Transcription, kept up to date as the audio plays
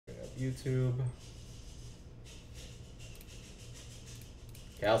YouTube.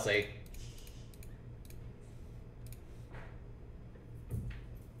 Kelsey.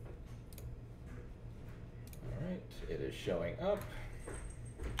 All right, it is showing up.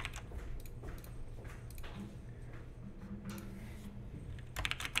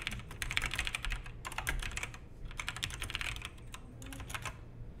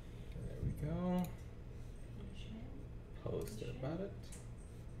 There we go. Post about it.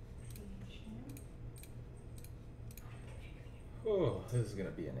 Oh, this is gonna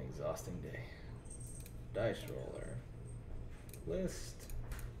be an exhausting day. Dice roller. List.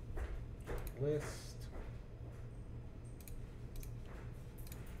 List.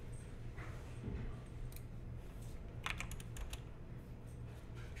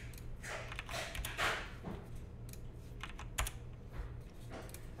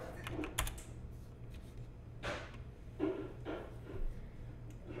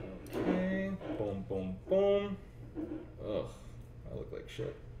 Okay. Boom, boom, boom. Ugh. I look like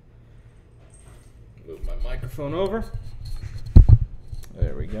shit. Move my microphone over.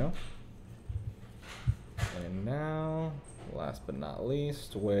 There we go. And now, last but not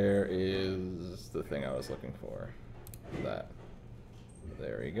least, where is the thing I was looking for? That.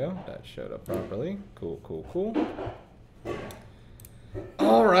 There we go. That showed up properly. Cool, cool, cool.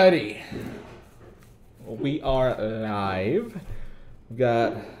 Alrighty. We are live. We've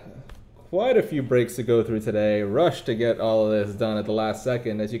got quite a few breaks to go through today. Rushed to get all of this done at the last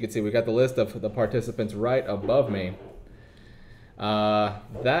second. As you can see, we got the list of the participants right above me.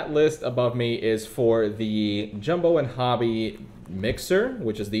 That list above me is for the Jumbo and Hobby mixer,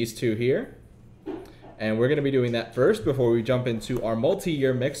 which is these two here. And we're going to be doing that first before we jump into our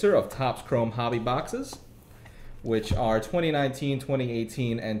multi-year mixer of Topps Chrome Hobby boxes, which are 2019,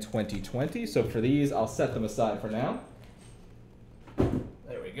 2018, and 2020. So for these, I'll set them aside for now.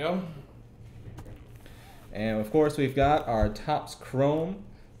 There we go. And of course, we've got our Topps Chrome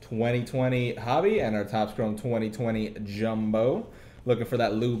 2020 Hobby and our Topps Chrome 2020 Jumbo. Looking for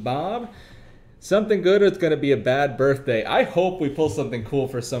that Lou Bob. Something good or it's going to be a bad birthday. I hope we pull something cool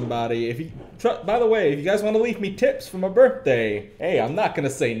for somebody. If you, by the way, if you guys want to leave me tips for my birthday, hey, I'm not going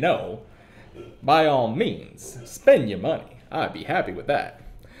to say no. By all means, spend your money. I'd be happy with that.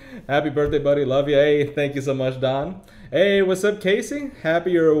 Happy birthday, buddy. Love you. Hey, thank you so much, Don. Hey, what's up, Casey?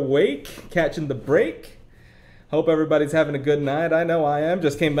 Happy you're awake, catching the break. Hope everybody's having a good night. I know I am.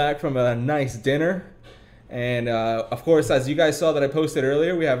 Just came back from a nice dinner. And, of course, as you guys saw that I posted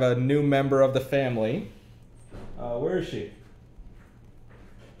earlier, we have a new member of the family. Where is she?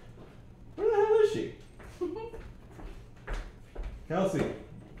 Where the hell is she? Kelsey.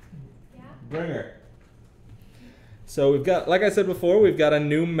 Yeah? Bring her. So we've got, like I said before, we've got a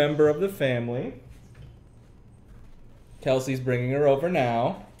new member of the family. Kelsey's bringing her over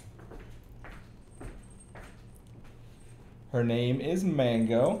now. Her name is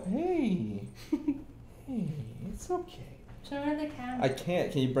Mango. Hey. Hey, it's okay. Show her the camera. I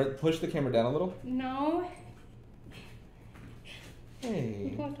can't. Can you push the camera down a little? No.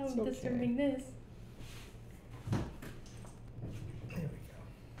 Hey. I'm it's okay. disturbing this. There we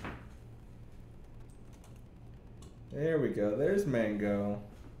go. There we go. There's Mango.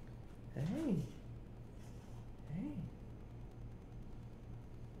 Hey. Hey.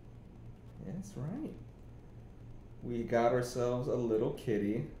 That's right. We got ourselves a little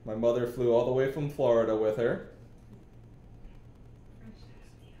kitty. My mother flew all the way from Florida with her.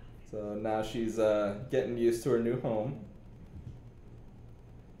 So now she's getting used to her new home.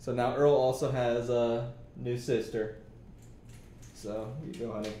 So now Earl also has a new sister. So, here you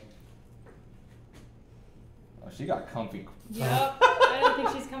go, honey. Oh, she got comfy. Yep. I don't think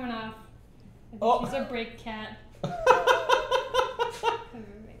she's coming off. I think she's a break cat. Come here,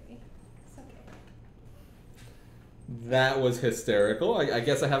 baby. It's okay. That was hysterical. I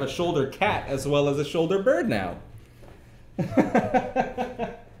guess I have a shoulder cat as well as a shoulder bird now.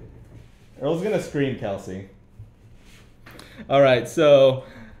 Earl's gonna scream, Kelsey. All right, so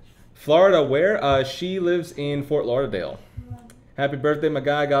Florida, where? She lives in Fort Lauderdale. Happy birthday, my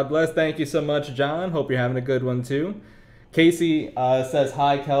guy. God bless. Thank you so much, John. Hope you're having a good one, too. Casey says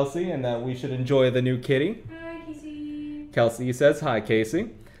hi, Kelsey, and that we should enjoy the new kitty. Hi, Casey. Kelsey says hi, Casey.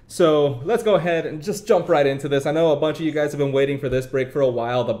 So let's go ahead and just jump right into this. I know a bunch of you guys have been waiting for this break for a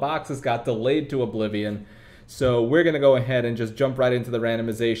while. The boxes got delayed to oblivion. So we're going to go ahead and just jump right into the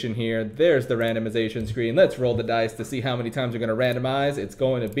randomization here. There's the randomization screen. Let's roll the dice to see how many times we're going to randomize. It's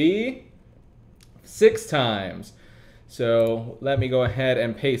going to be 6 times. So let me go ahead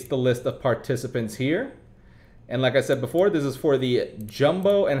and paste the list of participants here. And like I said before, this is for the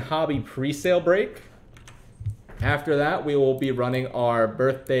Jumbo and Hobby pre-sale break. After that, we will be running our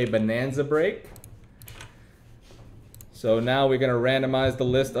birthday bonanza break. So now we're going to randomize the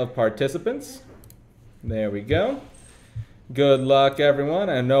list of participants. There we go. Good luck, everyone.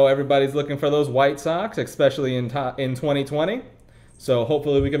 I know everybody's looking for those White Sox, especially in 2020. So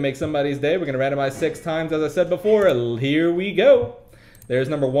hopefully we can make somebody's day. We're going to randomize 6 times, as I said before. Here we go. There's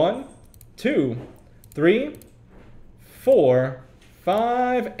number 1, 2, 3, 4,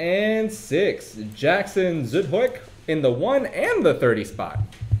 5, and 6. Jackson Zudhoek in the 1 and the 30 spot.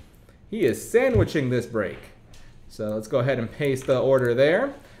 He is sandwiching this break. So let's go ahead and paste the order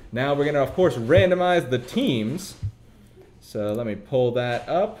there. Now we're going to, of course, randomize the teams. So let me pull that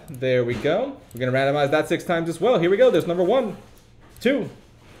up. There we go. We're going to randomize that 6 times as well. Here we go. There's number 1, 2,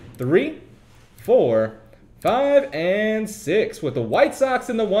 3, 4, 5, and 6. With the White Sox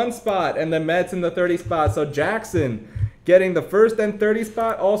in the 1 spot and the Mets in the 30 spot. So Jackson, getting the 1st and 30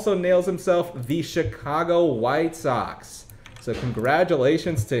 spot, also nails himself the Chicago White Sox. So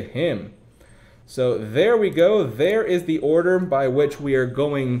congratulations to him. So there we go. There is the order by which we are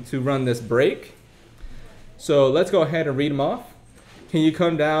going to run this break. So let's go ahead and read them off. Can you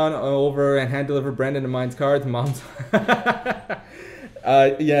come down over and hand deliver Brendan and mine's cards? Mom's.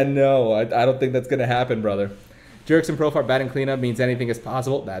 Yeah, no, I don't think that's going to happen, brother. Jurickson Profar batting cleanup means anything is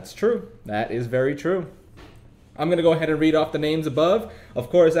possible. That's true. That is very true. I'm going to go ahead and read off the names above. Of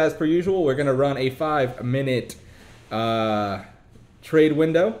course, as per usual, we're going to run a 5-minute trade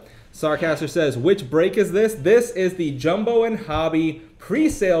window. Sarcaster says, which break is this? This is the Jumbo and Hobby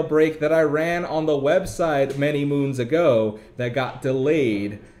pre-sale break that I ran on the website many moons ago that got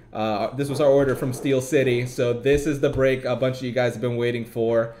delayed. This was our order from Steel City, so this is the break a bunch of you guys have been waiting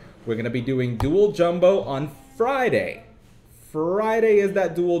for. We're going to be doing dual jumbo on Friday. Friday is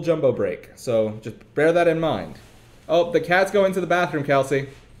that dual jumbo break, so just bear that in mind. Oh, the cat's going to the bathroom, Kelsey.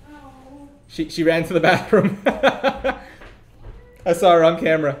 Oh. She ran to the bathroom. I saw her on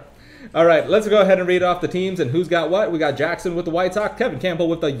camera. All right, let's go ahead and read off the teams and who's got what. We got Jackson with the White Sox, Kevin Campbell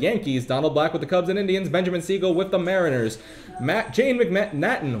with the Yankees, Donald Black with the Cubs and Indians, Benjamin Siegel with the Mariners, Jane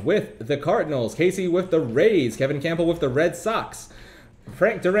McNatton with the Cardinals, Casey with the Rays, Kevin Campbell with the Red Sox,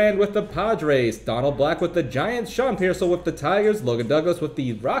 Frank Durand with the Padres, Donald Black with the Giants, Sean Pearsall with the Tigers, Logan Douglas with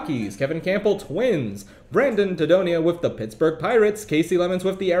the Rockies, Kevin Campbell Twins, Brandon Tadonia with the Pittsburgh Pirates, Casey Lemons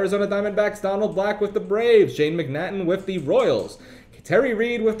with the Arizona Diamondbacks, Donald Black with the Braves, Shane McNatton with the Royals, Terry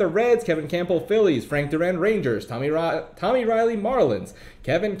Reed with the Reds, Kevin Campbell Phillies, Frank Durand Rangers, Tommy Riley Marlins,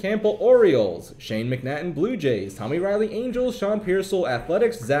 Kevin Campbell Orioles, Shane McNatton Blue Jays, Tommy Riley Angels, Sean Pearsall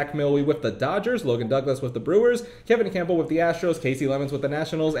Athletics, Zach Milwee with the Dodgers, Logan Douglas with the Brewers, Kevin Campbell with the Astros, Casey Lemons with the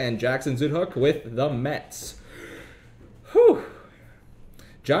Nationals, and Jackson Zudhoek with the Mets. Whew.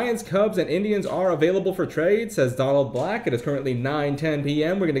 Giants, Cubs, and Indians are available for trade, says Donald Black. It is currently 9:10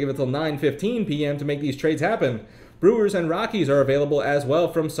 p.m. We're going to give it till 9:15 p.m. to make these trades happen. Brewers and Rockies are available as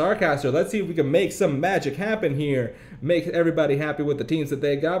well from Sarcaster. Let's see if we can make some magic happen here. Make everybody happy with the teams that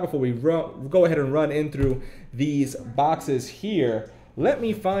they got before we go ahead and run in through these boxes here. Let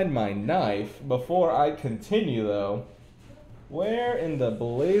me find my knife before I continue, though. Where in the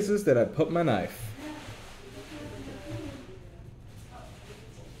blazes did I put my knife?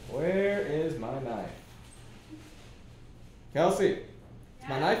 Where is my knife? Kelsey, is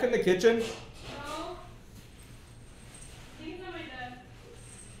my knife in the kitchen?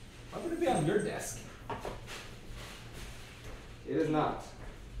 Why would it be on your desk? It is not.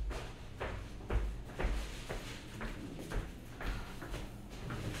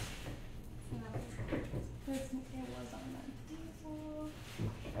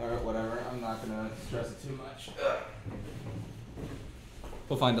 Alright, whatever. I'm not going to stress it too much.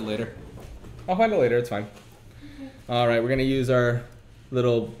 We'll find it later. I'll find it later. It's fine. Alright, we're going to use our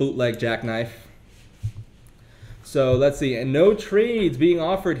little bootleg jackknife. So let's see, and no trades being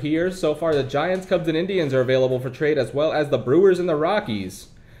offered here. So far, the Giants, Cubs, and Indians are available for trade, as well as the Brewers and the Rockies.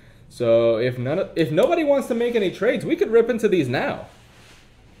 So if nobody wants to make any trades, we could rip into these now.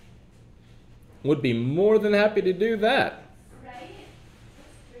 Would be more than happy to do that. Right?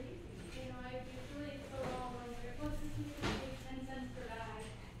 That's crazy. You know, I usually so long when you're supposed to pay 10 cents per bag.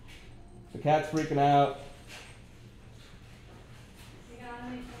 The cat's freaking out. You gotta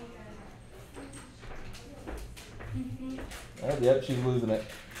make sure Yep, she's losing it.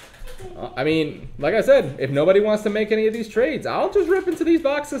 I mean, like I said, if nobody wants to make any of these trades, I'll just rip into these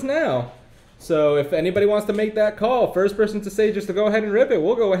boxes now. So if anybody wants to make that call, first person to say just to go ahead and rip it,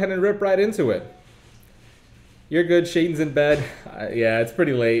 we'll go ahead and rip right into it. You're good, Shaden's in bed. Yeah, it's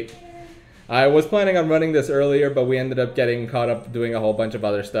pretty late. I was planning on running this earlier, but we ended up getting caught up doing a whole bunch of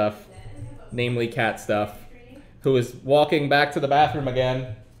other stuff, namely cat stuff, who is walking back to the bathroom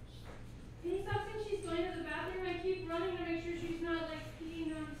again. Can you stop saying she's going to the bathroom? I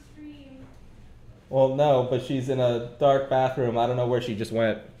Well, no, but she's in a dark bathroom. I don't know where she just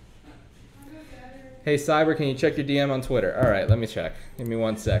went. Hey, Cyber, can you check your DM on Twitter? All right, let me check. Give me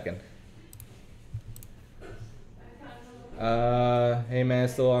 1 second. Hey, man,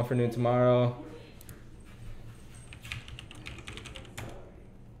 still on for noon tomorrow.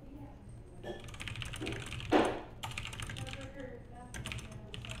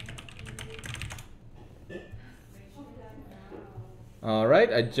 All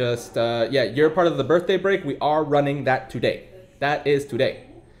right, I just, yeah, you're part of the birthday break. We are running that today. That is today.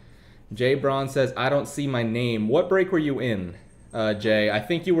 Jay Braun says, I don't see my name. What break were you in, Jay? I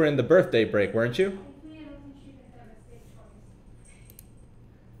think you were in the birthday break, weren't you?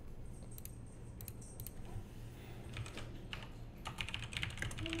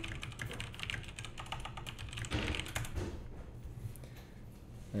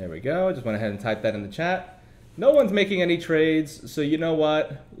 There we go. Just went ahead and typed that in the chat. No one's making any trades, so you know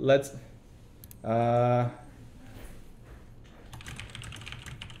what? Let's go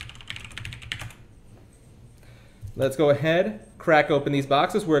ahead, crack open these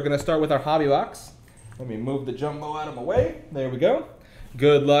boxes. We're going to start with our hobby box. Let me move the jumbo out of my way. There we go.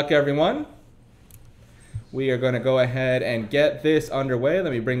 Good luck, everyone. We are going to go ahead and get this underway.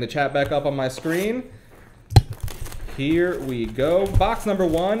 Let me bring the chat back up on my screen. Here we go. Box number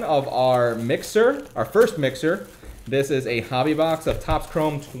 1 of our mixer, our first mixer. This is a hobby box of Topps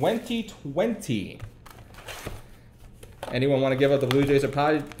Chrome 2020. Anyone want to give up the Blue Jays or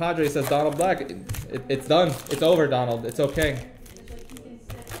Padres, says Donald Black. It's done. It's over, Donald. It's okay.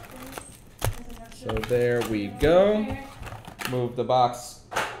 So there we go. Move the box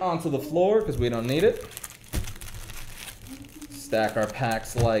onto the floor because we don't need it. Stack our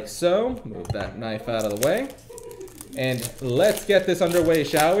packs like so. Move that knife out of the way. And let's get this underway,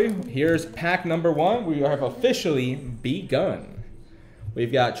 shall we? Here's pack number 1. We have officially begun.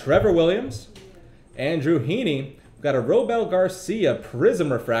 We've got Trevor Williams, Andrew Heaney. We've got a Robel Garcia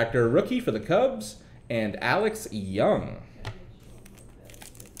Prism Refractor rookie for the Cubs, and Alex Young.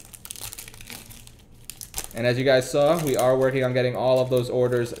 And as you guys saw, we are working on getting all of those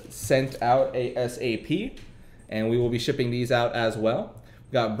orders sent out ASAP, and we will be shipping these out as well.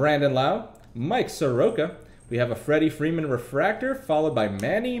 We've got Brandon Lau, Mike Soroka. We have a Freddie Freeman Refractor, followed by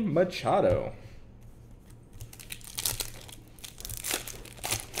Manny Machado.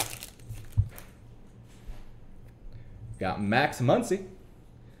 Got Max Muncy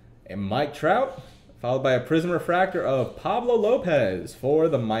and Mike Trout, followed by a Prism Refractor of Pablo Lopez for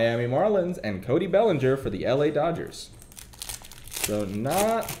the Miami Marlins and Cody Bellinger for the LA Dodgers. So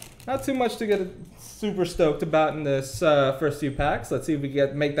not too much to get super stoked about in this first few packs. Let's see if we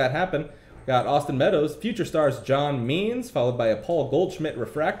can make that happen. Got Austin Meadows, Future Stars John Means, followed by a Paul Goldschmidt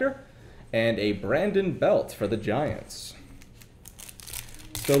Refractor, and a Brandon Belt for the Giants.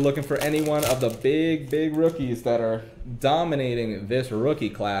 Still looking for any one of the big rookies that are dominating this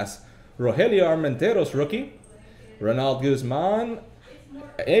rookie class. Rogelio Armenteros rookie, Ronald Guzman.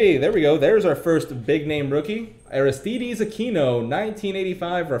 Hey, there we go. There's our first big name rookie. Aristides Aquino,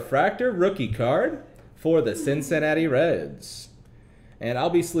 1985 Refractor rookie card for the Cincinnati Reds. And I'll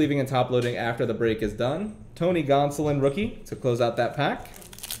be sleeving and top loading after the break is done. Tony Gonsolin rookie to close out that pack.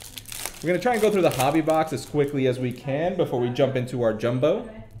 We're going to try and go through the hobby box as quickly as we can before we jump into our jumbo.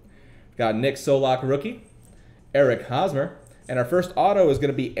 Got Nick Solak rookie, Eric Hosmer, and our first auto is going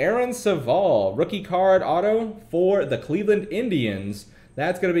to be Aaron Saval, rookie card auto for the Cleveland Indians.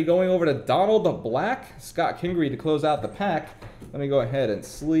 That's going to be going over to Donald Black, Scott Kingery to close out the pack. Let me go ahead and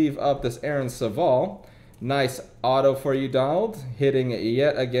sleeve up this Aaron Saval. Nice auto for you, Donald. Hitting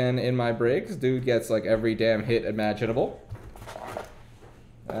yet again in my breaks. Dude gets like every damn hit imaginable.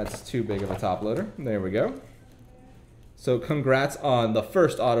 That's too big of a top loader. There we go. So congrats on the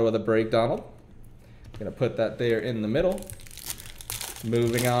first auto of the break, Donald. Gonna put that there in the middle.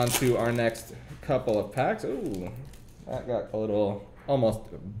 Moving on to our next couple of packs. Ooh, that got a little, almost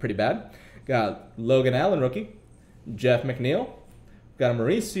pretty bad. Got Logan Allen rookie, Jeff McNeil. Got a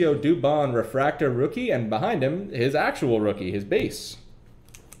Mauricio Dubon Refractor rookie, and behind him, his actual rookie, his base.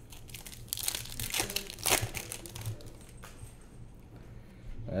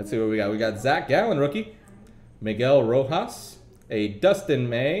 Let's see what we got. We got Zach Gallen rookie, Miguel Rojas, a Dustin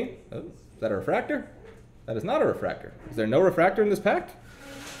May. Oh, is that a refractor? That is not a refractor. Is there no refractor in this pack?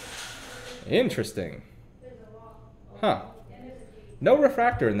 Interesting. Huh. No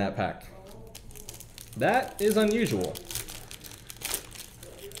refractor in that pack. That is unusual.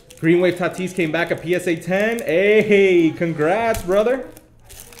 Green Wave Tatis came back a PSA 10. Hey, congrats, brother.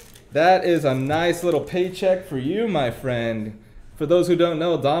 That is a nice little paycheck for you, my friend. For those who don't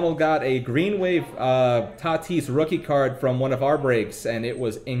know, Donald got a Green Wave Tatis rookie card from one of our breaks, and it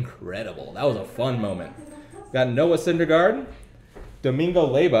was incredible. That was a fun moment. Got Noah Syndergaard, Domingo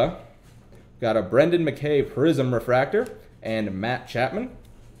Leyba, got a Brendan McKay Prism Refractor, and Matt Chapman.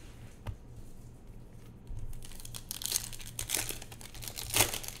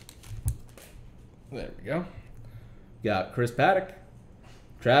 There we go. Got Chris Paddock,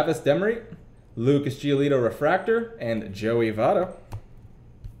 Travis Demery, Lucas Giolito Refractor, and Joey Votto.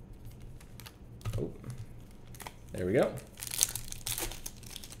 Oh, there we go.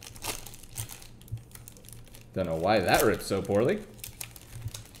 Don't know why that ripped so poorly.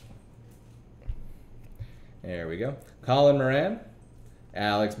 There we go. Colin Moran,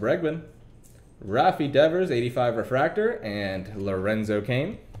 Alex Bregman, Rafi Devers, 85 Refractor, and Lorenzo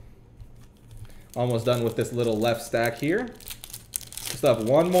Cain. Almost done with this little left stack here. Still have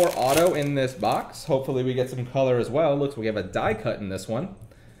one more auto in this box. Hopefully we get some color as well. Looks like we have a die cut in this one.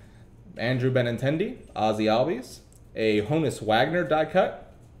 Andrew Benintendi, Ozzy Albies, a Honus Wagner die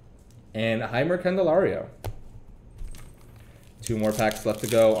cut, and Heimer Candelario. Two more packs left to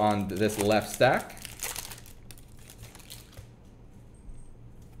go on this left stack.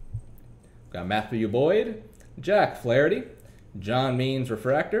 Got Matthew Boyd, Jack Flaherty, John Means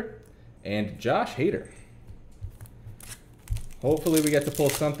Refractor, and Josh Hader. Hopefully we get to pull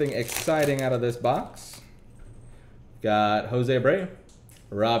something exciting out of this box. Got Jose Abreu,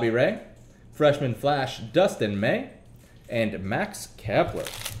 Robbie Ray, Freshman Flash Dustin May, and Max Kepler.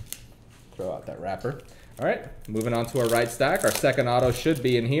 Throw out that wrapper. All right, moving on to our right stack. Our second auto should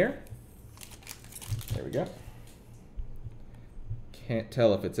be in here. There we go. Can't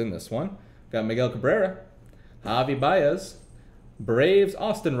tell if it's in this one. Got Miguel Cabrera, Javi Baez, Braves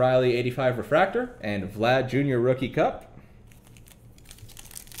Austin Riley 85 Refractor, and Vlad Jr. Rookie Cup.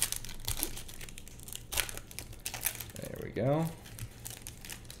 There we go.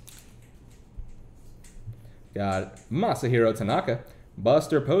 Got Masahiro Tanaka,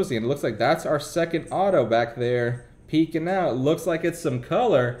 Buster Posey, and it looks like that's our second auto back there peeking out. Looks like it's some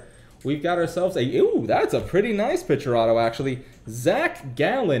color. We've got ourselves a, ooh, that's a pretty nice picture auto actually. Zach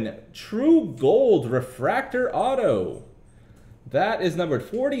Gallen, True Gold Refractor Auto. That is numbered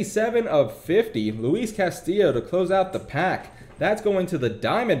 47 of 50. Luis Castillo to close out the pack. That's going to the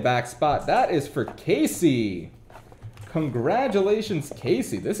Diamondback spot. That is for Casey. Congratulations,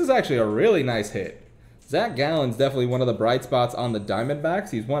 Casey. This is actually a really nice hit. Zach Gallen's definitely one of the bright spots on the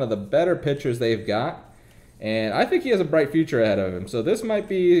Diamondbacks. He's one of the better pitchers they've got. And I think he has a bright future ahead of him. So this might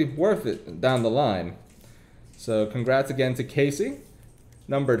be worth it down the line. So congrats again to Casey.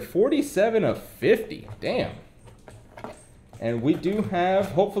 Numbered 47 of 50. Damn. And we do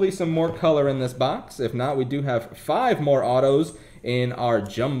have, hopefully, some more color in this box. If not, we do have 5 more autos in our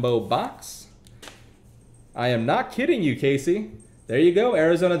jumbo box. I am not kidding you, Casey. There you go,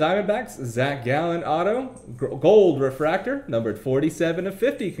 Arizona Diamondbacks, Zach Gallen auto, gold refractor, numbered 47 of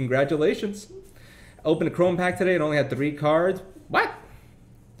 50. Congratulations. Opened a Chrome pack today and only had 3 cards. What?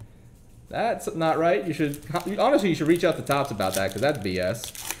 That's not right. You should, honestly, you should reach out to Topps about that because that's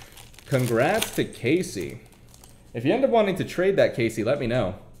BS. Congrats to Casey. If you end up wanting to trade that, Casey, let me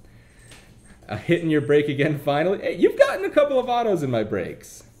know. Hitting your break again finally. Hey, you've gotten a couple of autos in my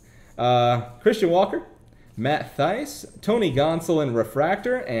breaks. Christian Walker, Matt Thaiss, Tony Gonsolin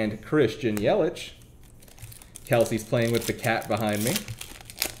Refractor, and Christian Yelich. Kelsey's playing with the cat behind me.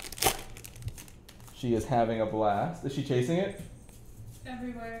 She is having a blast. Is she chasing it?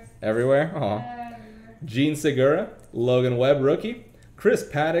 Everywhere. Everywhere? Aw. Everywhere. Gene Segura, Logan Webb Rookie, Chris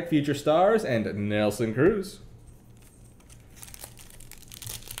Paddock Future Stars, and Nelson Cruz.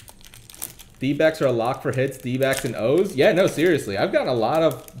 D-backs are a lock for hits, D-backs and O's? Yeah, no, seriously. I've gotten a lot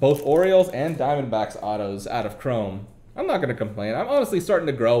of both Orioles and Diamondbacks autos out of Chrome. I'm not going to complain. I'm honestly starting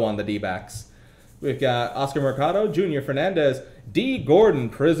to grow on the D-backs. We've got Oscar Mercado, Junior Fernandez, D. Gordon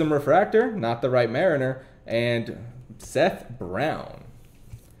Prism Refractor, not the right Mariner, and Seth Brown.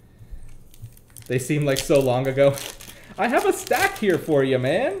 They seem like so long ago. I have a stack here for you,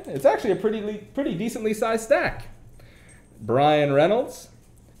 man. It's actually a pretty decently sized stack. Brian Reynolds,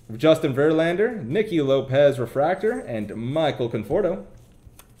 Justin Verlander, Nicky Lopez Refractor, and Michael Conforto.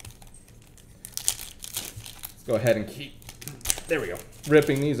 Let's go ahead and keep, there we go,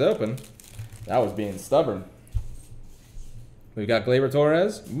 ripping these open. That was being stubborn. We've got Gleyber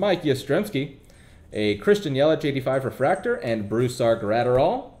Torres, Mike Yastrzemski, a Christian Yelich 85 Refractor, and Brusar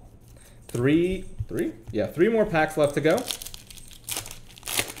Graterol. Three more packs left to go.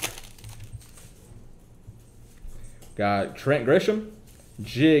 Got Trent Grisham,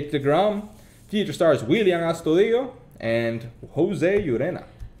 Jake DeGrom, Future Stars William Astudillo, and Jose Urena.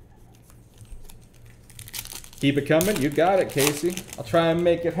 Keep it coming. You got it, Casey. I'll try and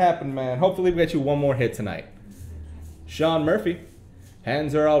make it happen, man. Hopefully we get you one more hit tonight. Sean Murphy,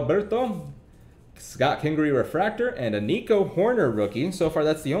 Hanser Alberto, Scott Kingery Refractor, and a Nico Horner rookie. So far,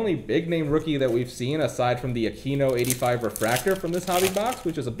 that's the only big-name rookie that we've seen aside from the Aquino 85 Refractor from this hobby box,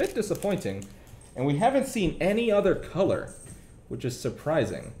 which is a bit disappointing. And we haven't seen any other color, which is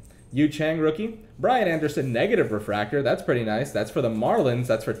surprising. Yu Chang rookie, Brian Anderson negative refractor. That's pretty nice. That's for the Marlins.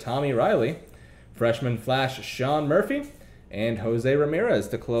 That's for Tommy Riley. Freshman Flash Sean Murphy and Jose Ramirez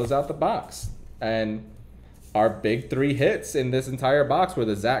to close out the box. And our big 3 hits in this entire box were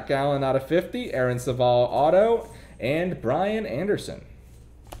the Zach Gallen out of 50, Aaron Saval auto, and Brian Anderson.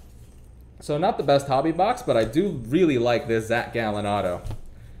 So not the best hobby box, but I do really like this Zach Gallen auto.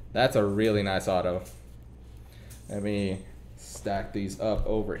 That's a really nice auto. Let me stack these up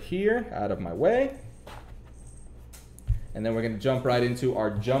over here, out of my way. And then we're going to jump right into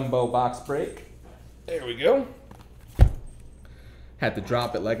our jumbo box break. There we go. Had to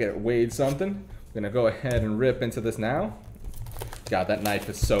drop it like it weighed something. I'm going to go ahead and rip into this now. God, that knife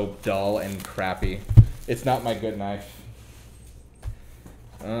is so dull and crappy. It's not my good knife.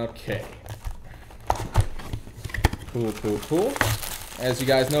 Okay. Cool, cool, cool. As you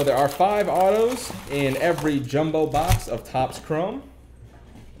guys know, there are 5 autos in every jumbo box of Topps Chrome.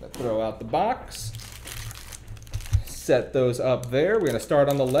 Let's throw out the box. Set those up there. We're going to start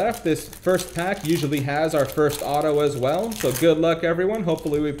on the left. This first pack usually has our first auto as well. So good luck, everyone.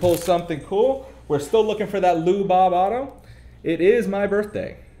 Hopefully we pull something cool. We're still looking for that Lou Bob auto. It is my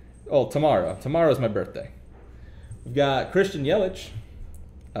birthday. Oh, tomorrow. Tomorrow's my birthday. We've got Christian Yelich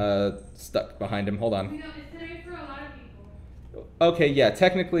stuck behind him. Hold on. Okay, yeah,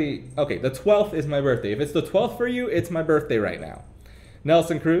 technically, okay, the 12th is my birthday. If it's the 12th for you, it's my birthday right now.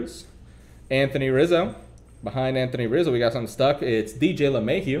 Nelson Cruz, Anthony Rizzo. Behind Anthony Rizzo, we got something stuck. It's DJ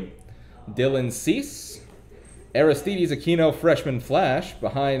LeMahieu, Dylan Cease, Aristides Aquino Freshman Flash.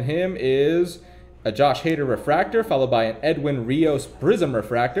 Behind him is a Josh Hader Refractor, followed by an Edwin Rios Prism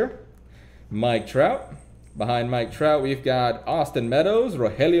Refractor. Mike Trout. Behind Mike Trout, we've got Austin Meadows,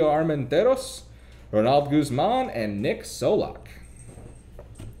 Rogelio Armenteros, Ronald Guzman, and Nick Solak.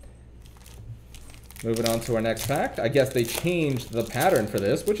 Moving on to our next pack. I guess they changed the pattern for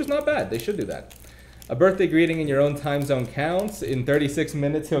this, which is not bad. They should do that. A birthday greeting in your own time zone counts. In 36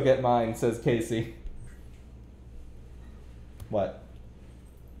 minutes, he'll get mine, says Casey. What?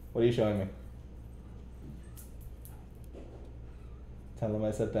 What are you showing me? Tell him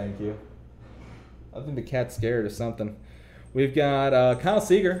I said thank you. I think the cat's scared or something. We've got Kyle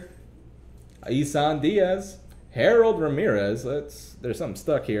Seager, Isan Diaz, Harold Ramirez. There's something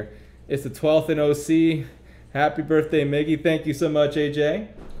stuck here. It's the 12th in OC. Happy birthday, Miggy. Thank you so much, AJ.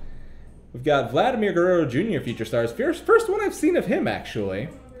 We've got Vladimir Guerrero Jr. Future Stars. First one I've seen of him, actually.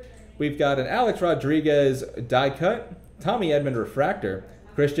 We've got an Alex Rodriguez die cut, Tommy Edmond Refractor,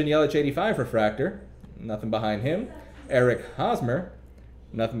 Christian Yelich 85 Refractor, nothing behind him. Eric Hosmer,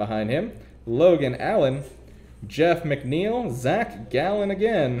 nothing behind him. Logan Allen, Jeff McNeil, Zach Gallen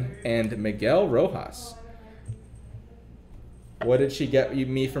again, and Miguel Rojas. What did she get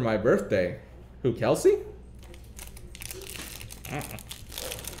me for my birthday? Who, Kelsey?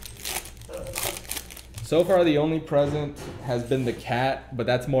 So far, the only present has been the cat, but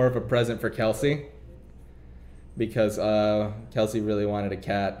that's more of a present for Kelsey. Because Kelsey really wanted a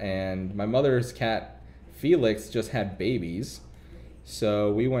cat, and my mother's cat, Felix, just had babies.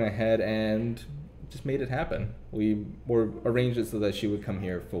 So we went ahead and just made it happen. We arranged it so that she would come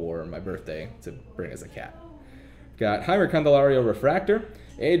here for my birthday to bring us a cat. Got Jaime Candelario Refractor,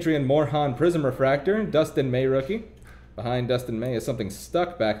 Adrian Morhan Prism Refractor, Dustin May rookie. Behind Dustin May is something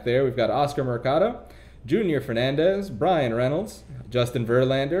stuck back there. We've got Oscar Mercado, Junior Fernandez, Brian Reynolds, Justin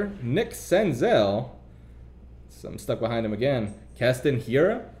Verlander, Nick Senzel. Something stuck behind him again. Keston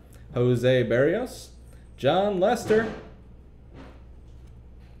Hiura, Jose Barrios, John Lester.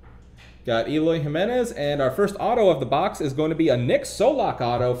 Got Eloy Jimenez, and our first auto of the box is going to be a Nick Solak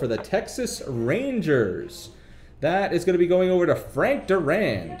auto for the Texas Rangers. That is going to be going over to Frank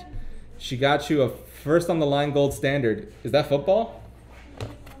Durand. She got you a first on the line gold standard. Is that football?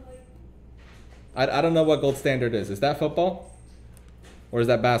 I don't know what gold standard is. Is that football? Or is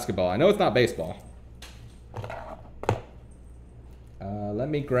that basketball? I know it's not baseball. Let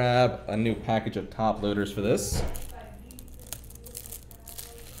me grab a new package of top loaders for this.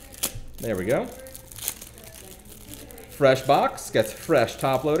 There we go. Fresh box, gets fresh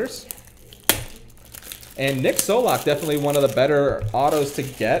top loaders. And Nick Solak, definitely one of the better autos to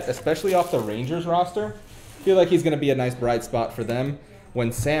get, especially off the Rangers roster. I feel like he's going to be a nice bright spot for them.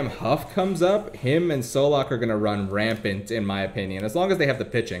 When Sam Huff comes up, him and Solak are going to run rampant, in my opinion, as long as they have the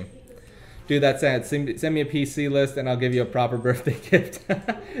pitching. Dude, that's sad. Send me a PC list and I'll give you a proper birthday gift.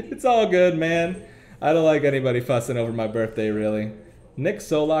 It's all good, man. I don't like anybody fussing over my birthday, really. Nick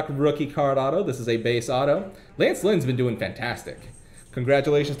Solak, rookie card auto. This is a base auto. Lance Lynn's been doing fantastic.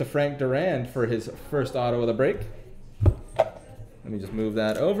 Congratulations to Frank Durand for his first auto of the break. Let me just move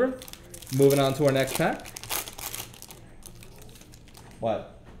that over. Moving on to our next pack.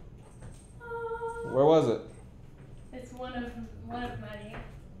 What? Where was it? It's one of many.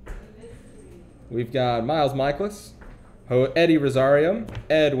 We've got Miles Michaelis, Eddie Rosario,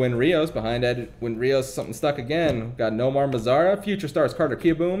 Edwin Rios. Behind Edwin Rios, something stuck again. We've got Nomar Mazara, Future Stars Carter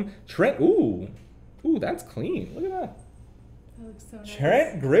Kieboom, Trent. Ooh, that's clean. Look at that. That looks so nice.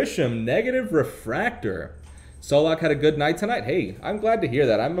 Trent Grisham, negative refractor. Solak had a good night tonight. Hey, I'm glad to hear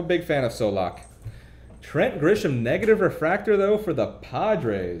that. I'm a big fan of Solak. Trent Grisham, negative refractor, though, for the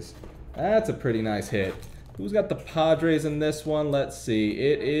Padres. That's a pretty nice hit. Who's got the Padres in this one? Let's see.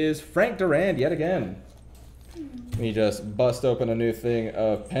 It is Frank Durand yet again. Let me just bust open a new thing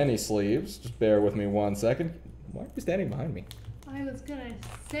of penny sleeves. Just bear with me 1 second. Why are you standing behind me? I was gonna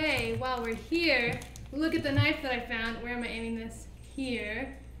say, while we're here, look at the knife that I found. Where am I aiming this?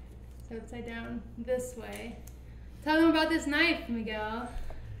 Here. So upside down this way. Tell them about this knife, Miguel.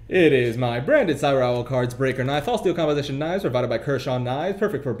 It is my branded Cyber Owl Cards Breaker Knife. All steel composition knives provided by Kershaw Knives.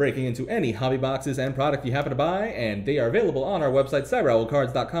 Perfect for breaking into any hobby boxes and product you happen to buy. And they are available on our website,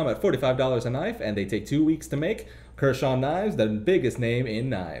 cyberowlcards.com, at $45 a knife. And they take 2 weeks to make. Kershaw Knives, the biggest name in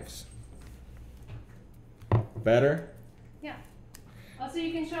knives. Better? Yeah. Also,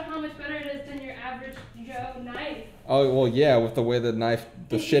 you can show how much better it is than your average Joe knife. Oh, well, yeah, with the way the knife,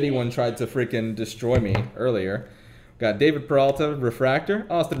 the shitty one tried to freaking destroy me earlier. Got David Peralta, refractor.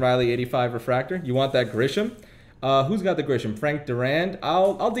 Austin Riley, 85 refractor. You want that Grisham? Who's got the Grisham? Frank Durand.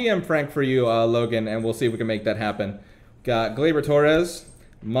 I'll DM Frank for you, Logan, and we'll see if we can make that happen. Got Gleyber Torres,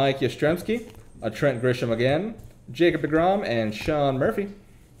 Mike Yastrzemski, a Trent Grisham again, Jacob deGrom, and Sean Murphy.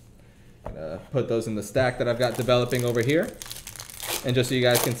 Gonna put those in the stack that I've got developing over here. And just so you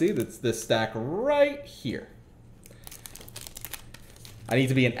guys can see, that's this stack right here. I need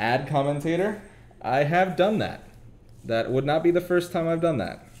to be an ad commentator. I have done that. That would not be the first time I've done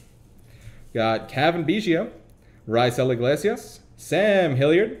that. Got Kevin Biggio, Raisel Iglesias, Sam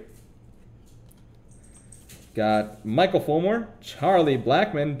Hilliard. Got Michael Fulmore, Charlie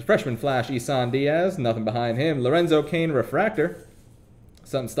Blackman, freshman flash Isan Diaz, nothing behind him. Lorenzo Cain refractor.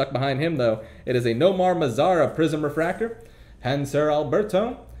 Something stuck behind him though. It is a Nomar Mazara prism refractor. Hanser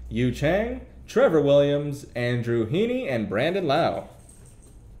Alberto, Yu Chang, Trevor Williams, Andrew Heaney, and Brandon Lau.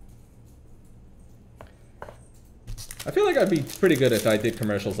 I feel like I'd be pretty good if I did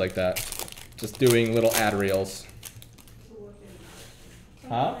commercials like that. Just doing little ad reels.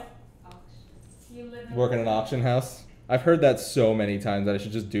 Huh? Work in an auction house? I've heard that so many times that I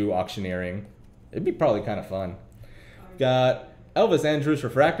should just do auctioneering. It'd be probably kind of fun. Got Elvis Andrus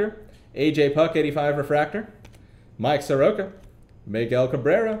refractor, AJ Puck 85 refractor, Mike Soroka, Miguel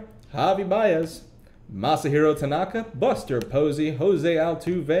Cabrera, Javi Baez, Masahiro Tanaka, Buster Posey, Jose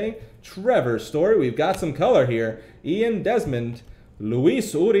Altuve, Trevor Story. We've got some color here. Ian Desmond,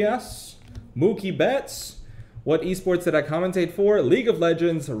 Luis Urias, Mookie Betts. What esports did I commentate for? League of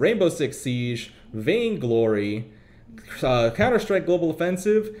Legends, Rainbow Six Siege, Vainglory, Counter-Strike Global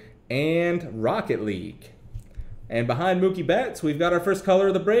Offensive, and Rocket League. And behind Mookie Betts, we've got our first color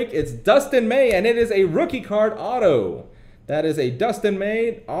of the break. It's Dustin May, and it is a rookie card auto. That is a Dustin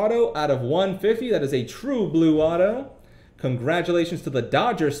May auto out of 150. That is a true blue auto. Congratulations to the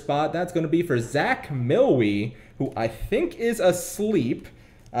Dodgers spot. That's going to be for Zach Milwee, who I think is asleep.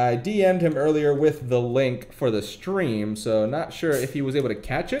 I DM'd him earlier with the link for the stream, so not sure if he was able to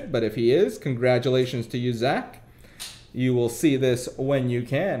catch it, but if he is, congratulations to you, Zach. You will see this when you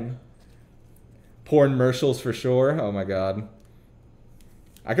can. Porn commercials for sure. Oh my god.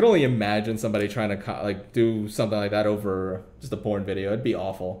 I could only imagine somebody trying to do something like that over just a porn video. It'd be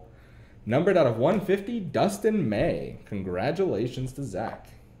awful. Numbered out of 150, Dustin May. Congratulations to Zach.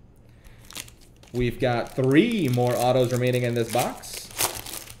 We've got 3 more autos remaining in this box.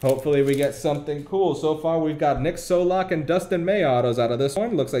 Hopefully we get something cool. So far we've got Nick Solak and Dustin May autos out of this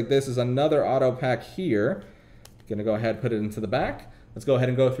one. Looks like this is another auto pack here. Gonna go ahead and put it into the back. Let's go ahead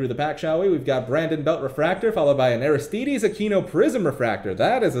and go through the pack, shall we? We've got Brandon Belt Refractor, followed by an Aristides Aquino Prism Refractor.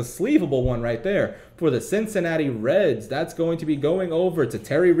 That is a sleevable one right there for the Cincinnati Reds. That's going to be going over to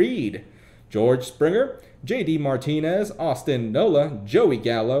Terry Reed, George Springer, J.D. Martinez, Austin Nola, Joey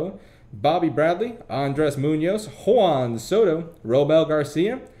Gallo, Bobby Bradley, Andres Munoz, Juan Soto, Robel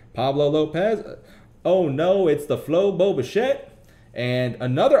Garcia, Pablo Lopez. Oh no, it's the Flo Bobichette. And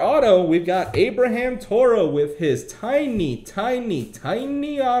another auto, we've got Abraham Toro with his tiny, tiny,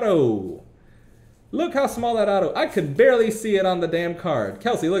 tiny auto. Look how small that auto. I could barely see it on the damn card.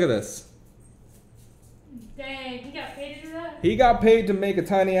 Kelsey, look at this. Dang, he got paid to do that? He got paid to make a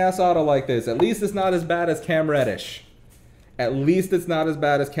tiny ass auto like this. At least it's not as bad as Cam Reddish. At least it's not as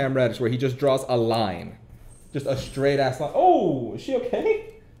bad as Cam Reddish, where he just draws a line. Just a straight ass line. Oh, is she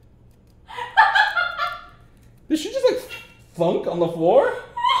okay? Did she just like thunk on the floor?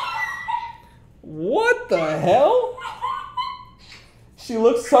 What the hell? She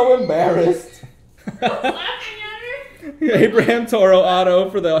looks so embarrassed. Laughing at her? Abraham Toro auto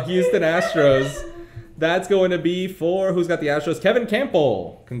for the Houston Astros. That's going to be for, who's got the Astros? Kevin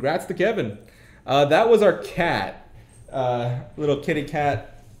Campbell. Congrats to Kevin. That was our cat. Little kitty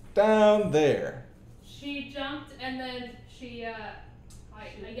cat down there. She jumped and then she,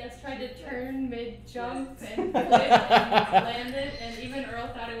 I guess, tried to turn mid-jump and flip and landed, and even Earl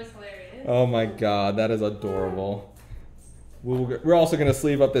thought it was hilarious. Oh my god, that is adorable. We're also going to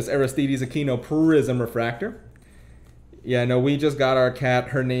sleeve up this Aristides Aquino Prism Refractor. Yeah, no, we just got our cat.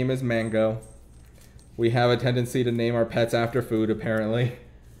 Her name is Mango. We have a tendency to name our pets after food, apparently.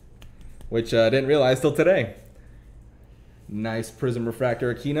 Which I didn't realize till today. Nice Prism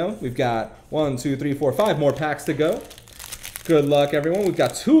Refractor Aquino. We've got 1, 2, 3, 4, 5 more packs to go. Good luck, everyone. We've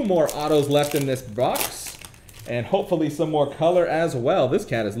got 2 more autos left in this box. And hopefully some more color as well. This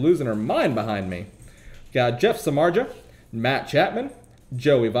cat is losing her mind behind me. Got Jeff Samardzija, Matt Chapman,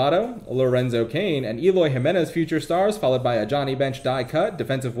 Joey Votto, Lorenzo Cain, and Eloy Jimenez Future Stars, followed by a Johnny Bench die cut,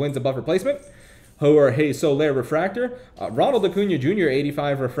 defensive wins above replacement. Jorge Soler Refractor, Ronald Acuna Jr.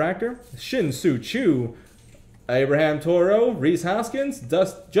 85 Refractor, Shin-Soo Choo, Abraham Toro, Rhys Hoskins,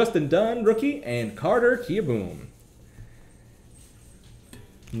 Justin Dunn Rookie, and Carter Kieboom.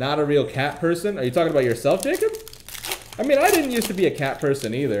 Not a real cat person. Are you talking about yourself, Jacob? I mean, I didn't used to be a cat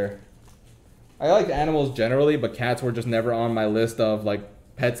person either. I liked animals generally, but cats were just never on my list of like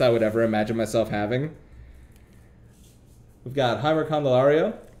pets I would ever imagine myself having. We've got Heimer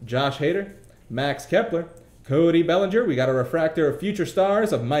Candelario, Josh Hader, Max Kepler, Cody Bellinger. We got a refractor of Future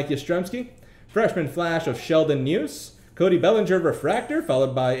Stars of Mike Yastrzemski, freshman flash of Sheldon Neuse, Cody Bellinger refractor,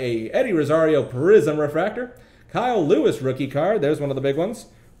 followed by a Eddie Rosario Prism refractor, Kyle Lewis rookie card. There's one of the big ones.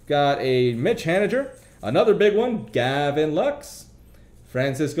 Got a Mitch Haniger, another big one, Gavin Lux,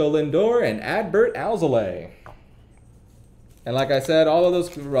 Francisco Lindor, and Adbert Alzolay. And like I said, all of those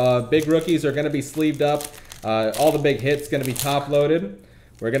big rookies are going to be sleeved up. All the big hits going to be top loaded.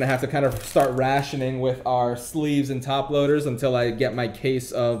 We're going to have to kind of start rationing with our sleeves and top loaders until I get my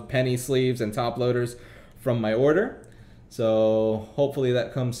case of penny sleeves and top loaders from my order. So hopefully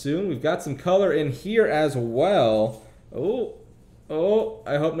that comes soon. We've got some color in here as well. Oh,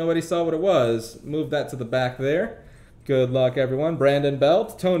 I hope nobody saw what it was. Move that to the back there. Good luck, everyone. Brandon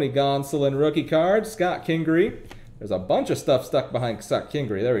Belt, Tony Gonsolin rookie card, Scott Kingery. There's a bunch of stuff stuck behind Scott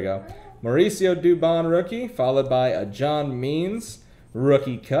Kingery. There we go. Mauricio Dubon rookie, followed by a John Means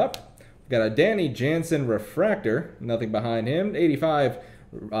rookie cup. We've got a Danny Jansen refractor. Nothing behind him. 85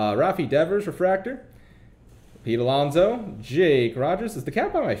 Rafi Devers refractor. Pete Alonso, Jake Rogers. Is the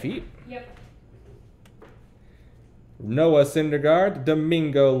cap on my feet? Yep. Noah Syndergaard,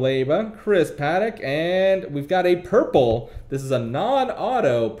 Domingo Leyba, Chris Paddock, and we've got a purple. This is a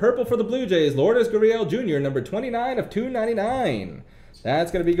non-auto. Purple for the Blue Jays, Lourdes Gurriel Jr., number 29 of 299.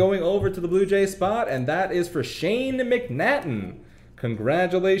 That's going to be going over to the Blue Jays spot, and that is for Shane McNatton.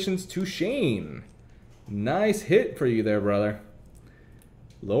 Congratulations to Shane. Nice hit for you there, brother.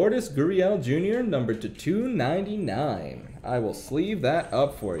 Lourdes Gurriel Jr., number 299. I will sleeve that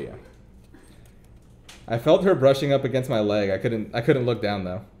up for you. I felt her brushing up against my leg. I couldn't look down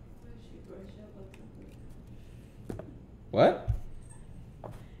though. What?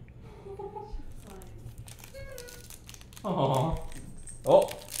 Aww. Oh,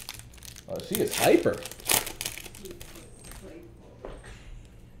 she is hyper.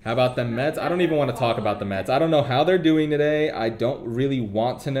 How about the Mets? I don't even want to talk about the Mets. I don't know how they're doing today. I don't really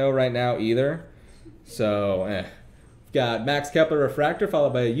want to know right now either. So, Got Max Kepler refractor,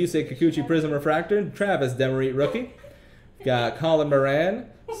 followed by a Yusei Kikuchi Prism refractor, Travis Demerit rookie. Got Colin Moran,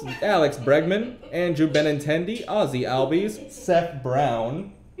 Alex Bregman, Andrew Benintendi, Ozzy Albies, Seth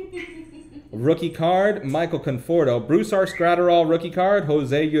Brown. Rookie card, Michael Conforto, Brusar Scratterall rookie card,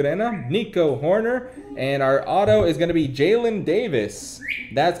 Jose Urena, Nico Horner, and our auto is going to be Jalen Davis.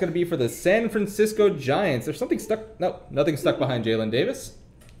 That's going to be for the San Francisco Giants. There's something stuck. No, nothing stuck behind Jalen Davis.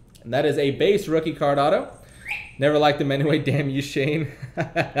 And that is a base rookie card auto. Never liked him anyway, damn you, Shane.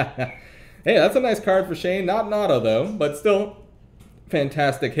 Hey, that's a nice card for Shane. Not an auto, though, but still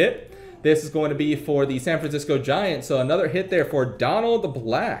fantastic hit. This is going to be for the San Francisco Giants, so another hit there for Donald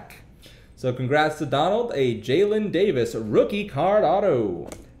Black. So congrats to Donald, a Jalen Davis rookie card auto.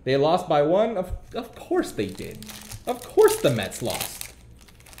 They lost by 1? Of course they did. Of course the Mets lost.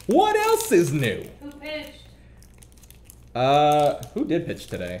 What else is new? Who pitched? Who did pitch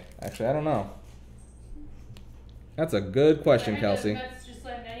today? Actually, I don't know. That's a good question, Kelsey. The Mets just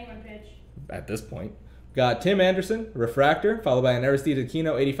letting anyone pitch. At this point. Got Tim Anderson, refractor, followed by an Aristides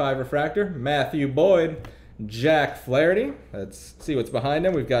Aquino, 85 refractor. Matthew Boyd, Jack Flaherty. Let's see what's behind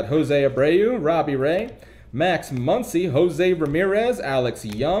him. We've got Jose Abreu, Robbie Ray, Max Muncy, Jose Ramirez, Alex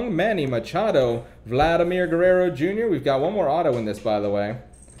Young, Manny Machado, Vladimir Guerrero Jr. We've got one more auto in this, by the way.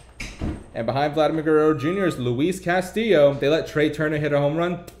 And behind Vladimir Guerrero Jr. is Luis Castillo. They let Trey Turner hit a home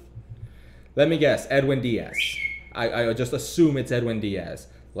run. Let me guess, Edwin Diaz. I just assume it's Edwin Diaz.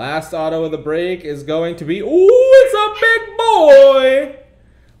 Last auto of the break is going to be... Ooh, it's a big boy!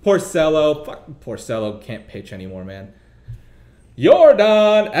 Porcello. Fuck, Porcello can't pitch anymore, man.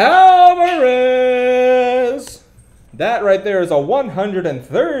 Yordan Alvarez! That right there is a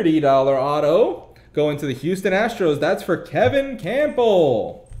 $130 auto going to the Houston Astros. That's for Kevin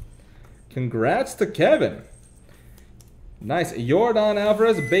Campbell. Congrats to Kevin. Nice. Yordan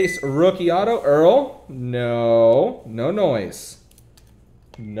Alvarez, base rookie auto. Earl. No noise.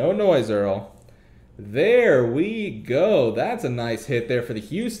 No noise, Earl. There we go. That's a nice hit there for the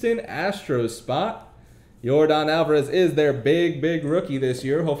Houston Astros spot. Yordan Alvarez is their big rookie this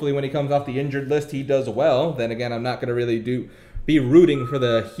year. Hopefully when he comes off the injured list, he does well. Then again, I'm not going to really be rooting for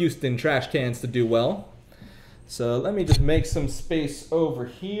the Houston trash cans to do well. So let me just make some space over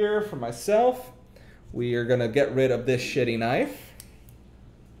here for myself. We are going to get rid of this shitty knife.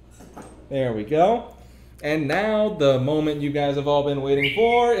 There we go. And now the moment you guys have all been waiting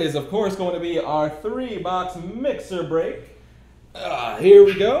for is, of course, going to be our 3-box mixer break. Here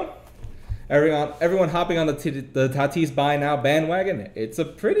we go. Everyone hopping on the Tatis Buy Now bandwagon. It's a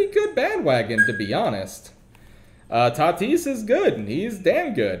pretty good bandwagon, to be honest. Tatis is good. He's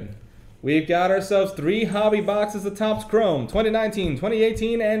damn good. We've got ourselves 3 hobby boxes of Topps Chrome, 2019,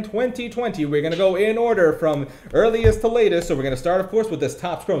 2018, and 2020. We're going to go in order from earliest to latest. So we're going to start, of course, with this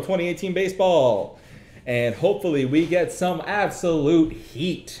Topps Chrome 2018 baseball. And hopefully we get some absolute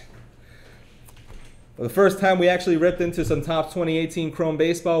heat. For the first time we actually ripped into some Topps 2018 Chrome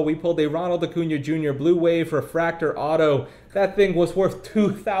Baseball, we pulled a Ronald Acuna Jr. Blue Wave Refractor Auto. That thing was worth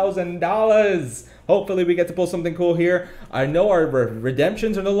 $2,000. Hopefully we get to pull something cool here. I know our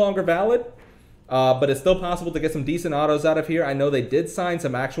redemptions are no longer valid, but it's still possible to get some decent autos out of here. I know they did sign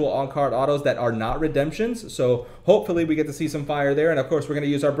some actual on-card autos that are not redemptions, so hopefully we get to see some fire there. And of course, we're going to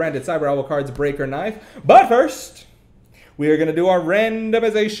use our branded Cyber Owl Cards Breaker Knife. But first, we are going to do our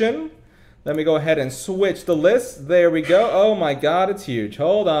randomization. Let me go ahead and switch the list. There we go. Oh my God, it's huge.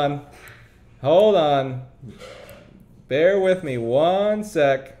 Hold on. Hold on. Bear with me one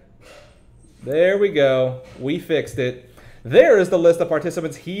sec. There we go. We fixed it. There is the list of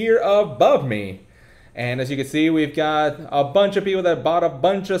participants here above me. And as you can see, we've got a bunch of people that bought a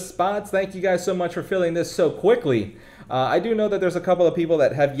bunch of spots. Thank you guys so much for filling this so quickly. I do know that there's a couple of people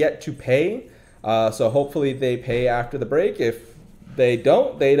that have yet to pay. So hopefully they pay after the break. If they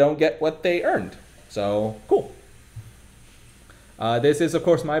don't get what they earned. So, cool. This is, of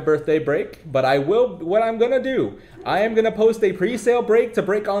course, my birthday break, but what I'm going to do, I am going to post a pre-sale break to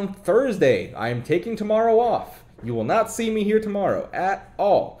break on Thursday. I am taking tomorrow off. You will not see me here tomorrow at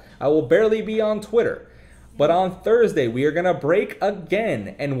all. I will barely be on Twitter. But on Thursday, we are going to break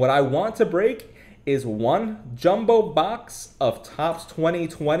again. And what I want to break is one jumbo box of Topps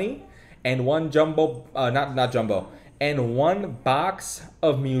 2020 and one jumbo, not jumbo, and one box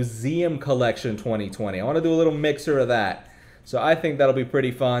of Museum Collection 2020. I want to do a little mixer of that. So I think that'll be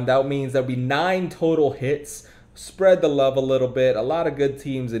pretty fun. That means there'll be 9 total hits. Spread the love a little bit. A lot of good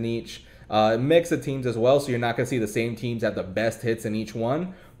teams in each. Mix of teams as well, so you're not going to see the same teams have the best hits in each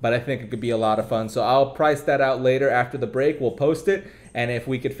one. But I think it could be a lot of fun. So I'll price that out later after the break. We'll post it. And if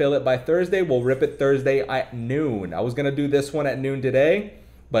we could fill it by Thursday, we'll rip it Thursday at noon. I was going to do this one at noon today,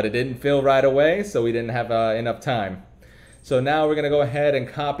 but it didn't fill right away, so we didn't have enough time. So now we're going to go ahead and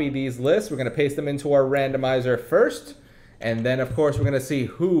copy these lists. We're going to paste them into our randomizer first. And then, of course, we're going to see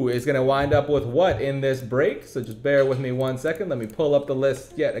who is going to wind up with what in this break. So just bear with me one second. Let me pull up the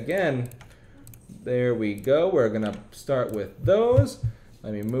list yet again. There we go. We're going to start with those.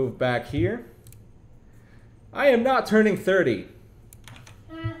 Let me move back here. I am not turning 30.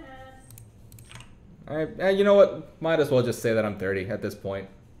 You know what? Might as well just say that I'm 30 at this point.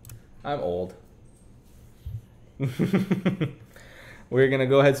 I'm old. We're going to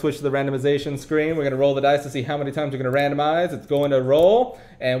go ahead and switch to the randomization screen. We're going to roll the dice to see how many times we're going to randomize. It's going to roll,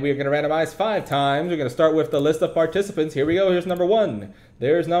 and we're going to randomize 5 times. We're going to start with the list of participants. Here we go. Here's number 1.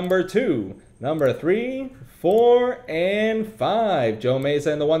 There's number 2. Number 3, 4, and 5. Joe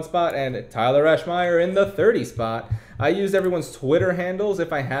Mesa in the 1 spot and Tyler Eschmeyer in the 30 spot. I used everyone's Twitter handles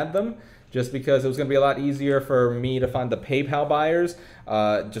if I had them, just because it was going to be a lot easier for me to find the PayPal buyers,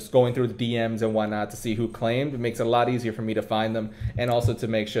 just going through the DMs and whatnot to see who claimed. It makes it a lot easier for me to find them and also to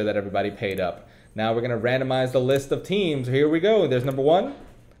make sure that everybody paid up. Now we're going to randomize the list of teams. Here we go. There's number 1,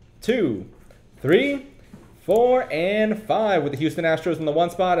 2, 3, 4, and 5 with the Houston Astros in the 1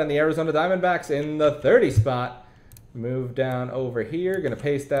 spot and the Arizona Diamondbacks in the 30 spot. Move down over here. Going to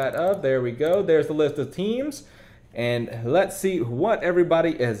paste that up. There we go. There's the list of teams. And let's see what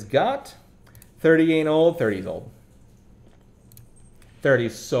everybody has got. 30 ain't old. 30's old.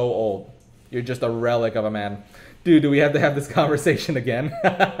 30's so old. You're just a relic of a man. Dude, do we have to have this conversation again?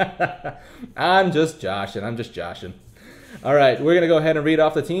 I'm just joshing. I'm just joshing. All right, we're going to go ahead and read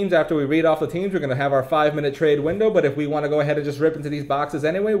off the teams. After we read off the teams, we're going to have our 5-minute trade window. But if we want to go ahead and just rip into these boxes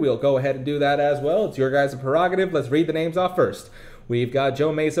anyway, we'll go ahead and do that as well. It's your guys' prerogative. Let's read the names off first. We've got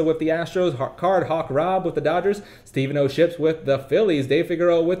Joe Mesa with the Astros, Card Hawk Rob with the Dodgers, Stephen O. Ships with the Phillies, Dave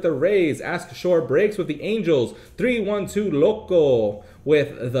Figueroa with the Rays, Ask Shore Breaks with the Angels, 312 Loco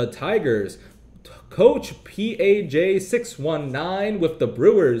with the Tigers, Coach PAJ619 with the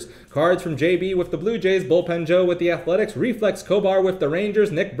Brewers, Cards from JB with the Blue Jays, Bullpen Joe with the Athletics, Reflex Kobar with the Rangers,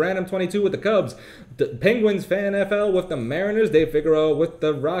 Nick Branham 22 with the Cubs, Penguins Fan FL with the Mariners, Dave Figueroa with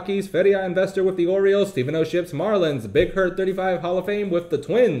the Rockies, Feria Investor with the Orioles, Stephen O. Ships Marlins, Big Hurt 35 Hall of Fame with the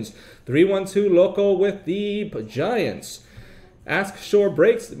Twins, 312 Loco with the Giants, Ask Shore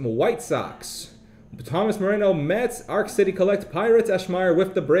Breaks White Sox, Thomas Moreno Mets, Arc City Collect Pirates, Eschmeyer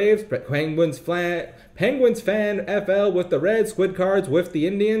with the Braves, Penguins Fan FL with the Reds, Squid Cards with the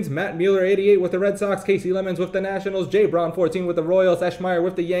Indians, Matt Mueller 88 with the Red Sox, Casey Lemons with the Nationals, Jay Brown 14 with the Royals, Eschmeyer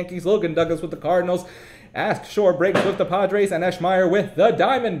with the Yankees, Logan Douglas with the Cardinals, Ask Shore Breaks with the Padres, and Eschmeyer with the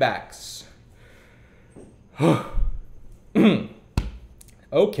Diamondbacks.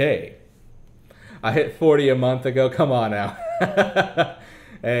 Okay. I hit 40 a month ago. Come on now.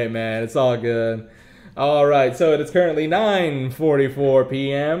 Hey, man, it's all good. All right, so it is currently 9:44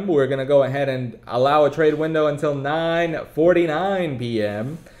 p.m. We're going to go ahead and allow a trade window until 9:49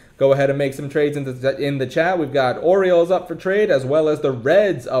 p.m. Go ahead and make some trades in the chat. We've got Orioles up for trade as well as the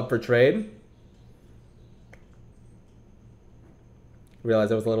Reds up for trade. Realized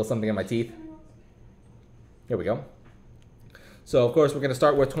there was a little something in my teeth. Here we go. So, of course, we're going to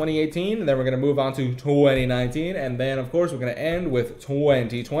start with 2018, and then we're going to move on to 2019, and then, of course, we're going to end with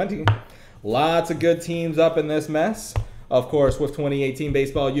 2020. Lots of good teams up in this mess. Of course, with 2018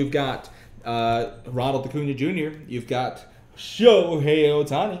 baseball, you've got Ronald Acuna Jr., you've got Shohei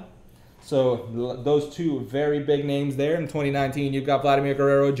Ohtani. So those two very big names there. In 2019, you've got Vladimir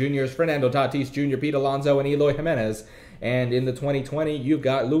Guerrero Jr., Fernando Tatis Jr., Pete Alonso, and Eloy Jimenez. And in the 2020, you've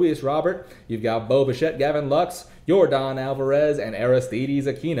got Luis Robert, you've got Bo Bichette, Gavin Lux, Yordan Alvarez, and Aristides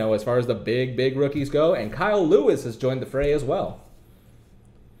Aquino as far as the big rookies go. And Kyle Lewis has joined the fray as well.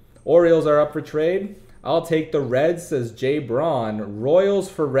 Orioles are up for trade. I'll take the Reds, says Jay Braun. Royals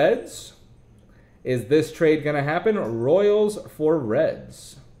for Reds. Is this trade going to happen? Royals for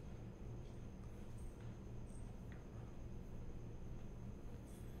Reds.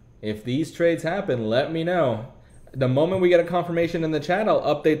 If these trades happen, let me know. The moment we get a confirmation in the chat, I'll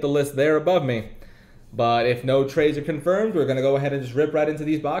update the list there above me. But if no trades are confirmed, we're going to go ahead and just rip right into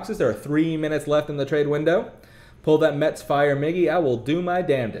these boxes. There are 3 minutes left in the trade window. Pull that Mets fire, Miggy. I will do my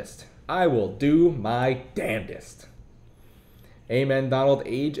damnedest. I will do my damnedest. Amen, Donald.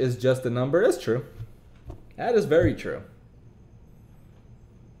 Age is just a number. That's true. That is very true.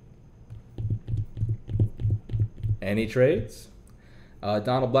 Any trades?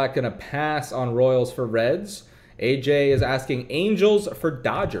 Donald Black going to pass on Royals for Reds. AJ is asking Angels for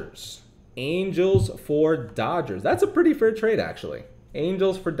Dodgers. Angels for Dodgers. That's a pretty fair trade, actually.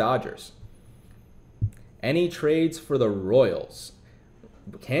 Angels for Dodgers. Any trades for the Royals?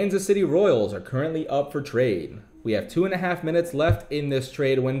 Kansas City Royals are currently up for trade. We have 2.5 minutes left in this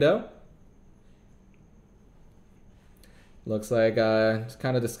trade window. Looks like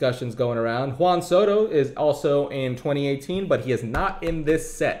kind of discussions going around. Juan Soto is also in 2018, but he is not in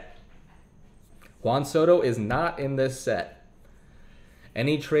this set. Juan Soto is not in this set.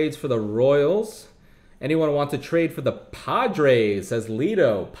 Any trades for the Royals? Anyone want to trade for the Padres, says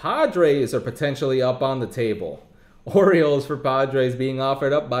Lido. Padres are potentially up on the table. Orioles for Padres being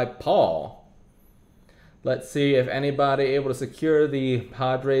offered up by Paul. Let's see if anybody able to secure the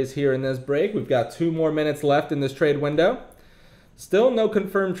Padres here in this break. We've got 2 more minutes left in this trade window. Still no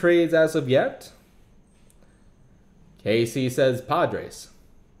confirmed trades as of yet. Casey says Padres.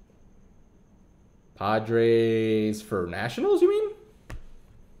 Padres for Nationals, you mean?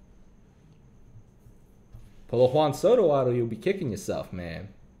 Pull a Juan Soto auto, you'll be kicking yourself, man.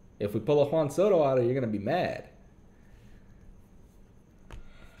 If we pull a Juan Soto auto, you're going to be mad.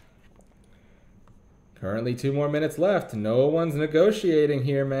 Currently 2 more minutes left. No one's negotiating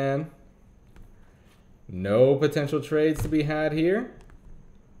here, man. No potential trades to be had here.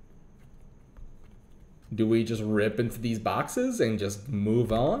 Do we just rip into these boxes and just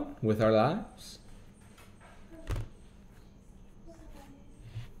move on with our lives?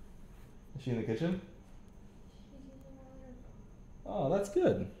 Is she in the kitchen? Oh, that's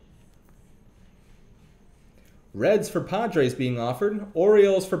good. Reds for Padres being offered.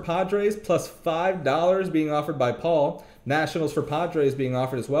 Orioles for Padres plus $5 being offered by Paul. Nationals for Padres being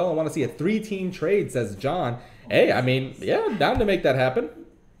offered as well. I want to see a 3-team trade, says John. Hey, I mean, yeah, down to make that happen.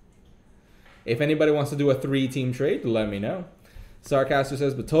 If anybody wants to do a 3-team trade, let me know. Sarcaster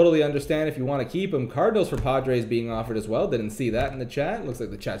says, but totally understand if you want to keep him. Cardinals for Padres being offered as well. Didn't see that in the chat. Looks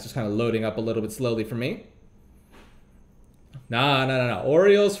like the chat's just kind of loading up a little bit slowly for me. No.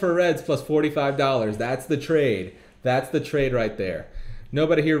 Orioles for Reds plus $45. That's the trade. That's the trade right there.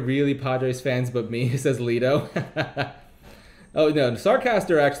 Nobody here really Padres fans but me, says Lito. Oh, no.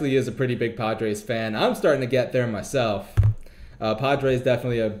 Sarcaster actually is a pretty big Padres fan. I'm starting to get there myself. Padres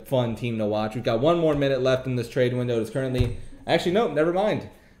definitely a fun team to watch. We've got 1 more minute left in this trade window. It's currently... Actually, no, never mind.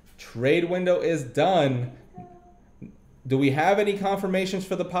 Trade window is done. Do we have any confirmations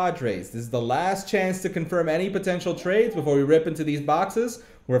for the Padres? This is the last chance to confirm any potential trades before we rip into these boxes.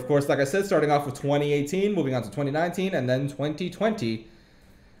 We're, of course, like I said, starting off with 2018, moving on to 2019, and then 2020.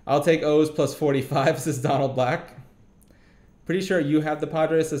 I'll take O's plus 45, says Donald Black. Pretty sure you have the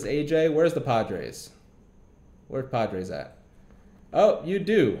Padres, says AJ. Where's the Padres? Where's Padres at? Oh, you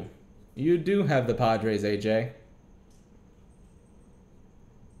do. You do have the Padres, AJ.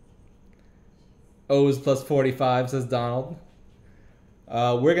 O's plus 45, says Donald.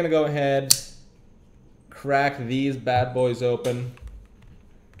 We're going to go ahead, crack these bad boys open.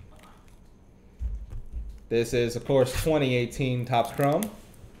 This is, of course, 2018 Topps Chrome.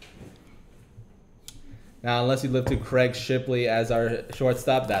 Now, unless you live to Craig Shipley as our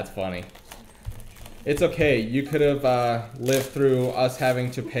shortstop, that's funny. It's okay. You could have lived through us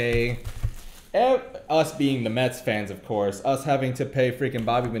having to pay... us being the Mets fans, of course, us having to pay freaking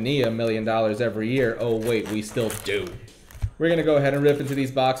Bobby Bonilla $1 million every year. Oh, wait, we still do. We're going to go ahead and rip into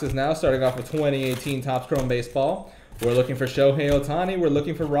these boxes now, starting off with 2018 Topps Chrome Baseball. We're looking for Shohei Ohtani. We're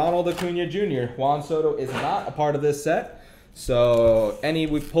looking for Ronald Acuna Jr. Juan Soto is not a part of this set, so any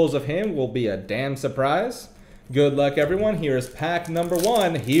pulls of him will be a damn surprise. Good luck, everyone. Here is pack number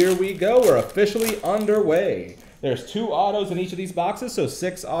 1. Here we go. We're officially underway. There's 2 autos in each of these boxes, so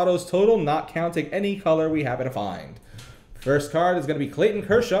 6 autos total, not counting any color we happen to find. First card is going to be Clayton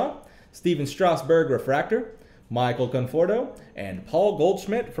Kershaw, Steven Strasburg Refractor, Michael Conforto, and Paul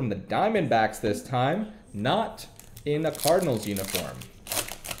Goldschmidt from the Diamondbacks this time, not in a Cardinals uniform.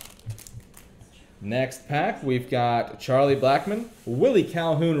 Next pack, we've got Charlie Blackmon, Willie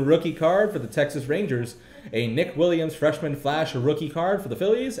Calhoun rookie card for the Texas Rangers, a Nick Williams freshman flash rookie card for the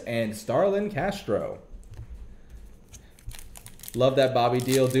Phillies, and Starlin Castro. Love that Bobby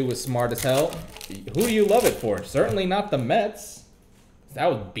deal. Dude was smart as hell. Who do you love it for? Certainly not the Mets. That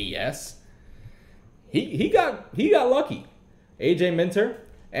was BS. He got lucky. AJ Minter,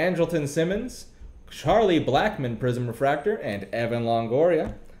 Andrelton Simmons, Charlie Blackmon Prism Refractor, and Evan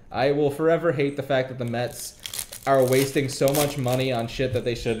Longoria. I will forever hate the fact that the Mets are wasting so much money on shit that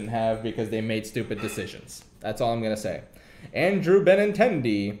they shouldn't have because they made stupid decisions. That's all I'm going to say. Andrew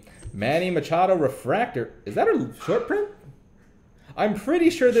Benintendi, Manny Machado Refractor. Is that a short print? I'm pretty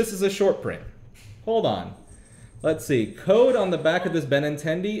sure this is a short print. Hold on. Let's see. Code on the back of this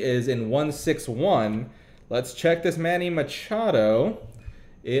Benintendi is in 161. Let's check this Manny Machado.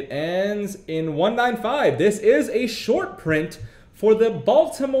 It ends in 195. This is a short print for the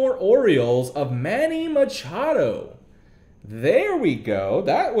Baltimore Orioles of Manny Machado. There we go.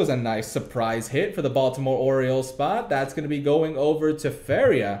 That was a nice surprise hit for the Baltimore Orioles spot. That's going to be going over to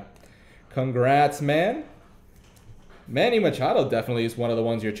Feria. Congrats, man. Manny Machado definitely is one of the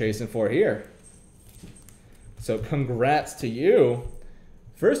ones you're chasing for here. So congrats to you.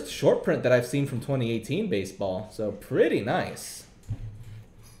 First short print that I've seen from 2018 baseball. So pretty nice.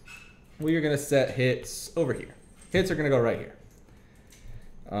 We are going to set hits over here. Hits are going to go right here.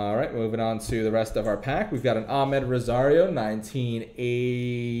 All right, moving on to the rest of our pack. We've got an Ahmed Rosario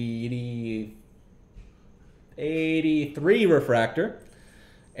 1983 refractor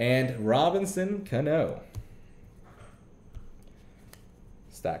and Robinson Cano.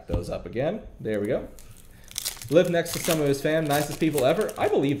 Stack those up again. There we go. Lived next to some of his fam, nicest people ever. I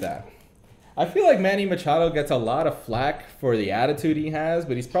believe that. I feel like Manny Machado gets a lot of flack for the attitude he has,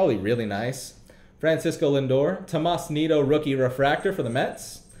 but he's probably really nice. Francisco Lindor, Tomas Nido rookie refractor for the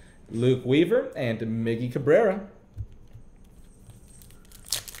Mets, Luke Weaver, and Miggy Cabrera.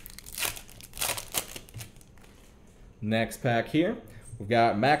 Next pack here, we've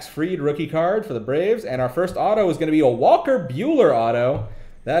got Max Fried rookie card for the Braves, and our first auto is going to be a Walker Buehler auto.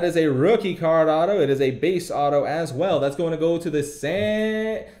 That is a rookie card auto. It is a base auto as well. That's going to go to the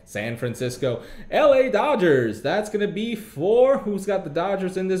San Francisco LA Dodgers. That's going to be for, who's got the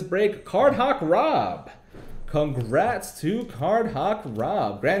Dodgers in this break? Card Hawk Rob. Congrats to Card Hawk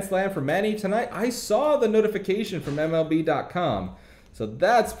Rob. Grand Slam for Manny tonight. I saw the notification from MLB.com. So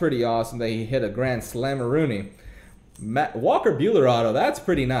that's pretty awesome that he hit a Grand Slam-a-rooney. Walker Buehler auto, that's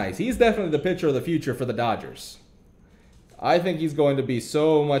pretty nice. He's definitely the pitcher of the future for the Dodgers. I think he's going to be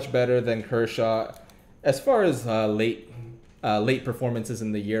so much better than Kershaw as far as late performances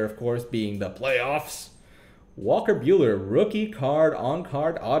in the year, of course, being the playoffs. Walker Buehler, rookie card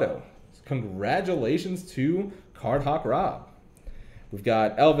on-card auto. Congratulations to Card Hawk Rob. We've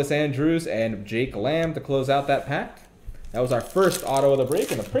got Elvis Andrus and Jake Lamb to close out that pack. That was our first auto of the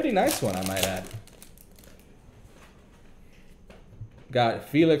break, and a pretty nice one, I might add. Got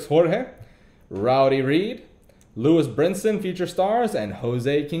Felix Jorge, Rowdy Reed, Lewis Brinson, Future Stars, and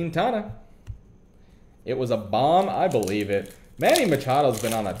Jose Quintana. It was a bomb, I believe it. Manny Machado's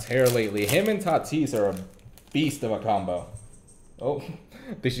been on a tear lately. Him and Tatis are a beast of a combo. Oh,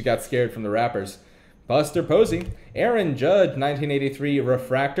 I think she got scared from the rappers. Buster Posey, Aaron Judge, 1983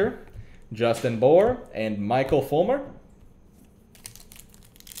 Refractor, Justin Bour, and Michael Fulmer.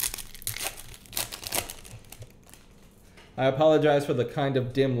 I apologize for the kind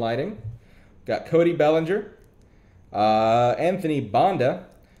of dim lighting. Got Cody Bellinger, Anthony Bonda,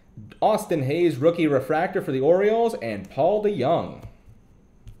 Austin Hayes, rookie refractor for the Orioles, and Paul DeYoung.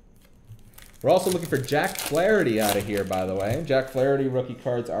 We're also looking for Jack Flaherty out of here, by the way. Jack Flaherty rookie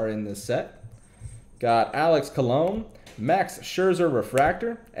cards are in this set. Got Alex Colon, Max Scherzer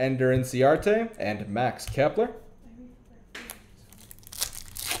refractor, Ender Inciarte, and Max Kepler.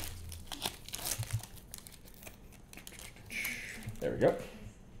 There we go.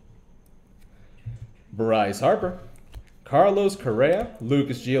 Bryce Harper, Carlos Correa,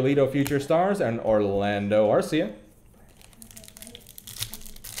 Lucas Giolito Future Stars, and Orlando Arcia.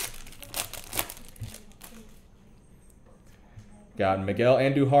 Got Miguel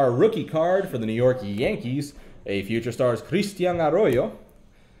Andujar rookie card for the New York Yankees, a Future Stars Christian Arroyo,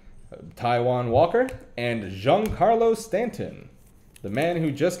 Taijuan Walker, and Giancarlo Stanton. The man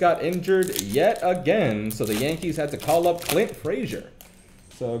who just got injured yet again, so the Yankees had to call up Clint Frazier.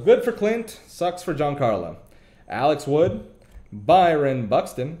 So good for Clint, sucks for Giancarlo. Alex Wood, Byron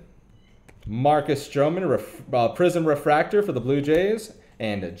Buxton, Marcus Stroman, Prism Refractor for the Blue Jays,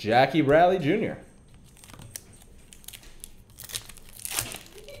 and Jackie Bradley Jr.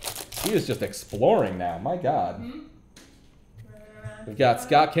 He is just exploring now, my God. We've got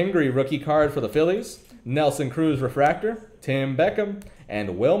Scott Kingery, rookie card for the Phillies, Nelson Cruz Refractor, Tim Beckham,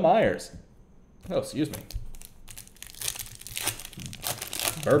 and Will Myers. Oh, excuse me.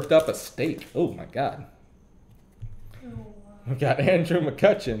 Burped up a steak. Oh, my God. We've got Andrew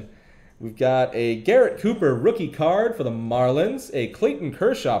McCutchen. We've got a Garrett Cooper rookie card for the Marlins, a Clayton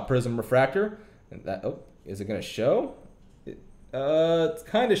Kershaw Prism Refractor. And that, oh, is it going to show? It's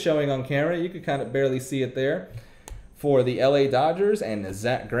kind of showing on camera. You could kind of barely see it there. For the LA Dodgers and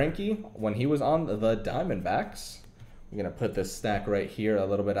Zach Greinke when he was on the Diamondbacks. I'm going to put this stack right here a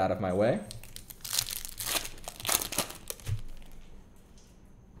little bit out of my way.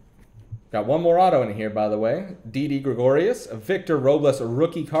 Got one more auto in here, by the way. Didi Gregorius, Victor Robles, a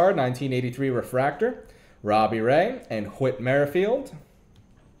rookie card, 1983 Refractor, Robbie Ray, and Whit Merrifield.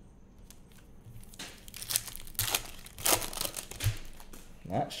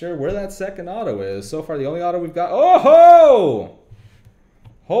 Not sure where that second auto is. So far, the only auto we've got... Oh ho!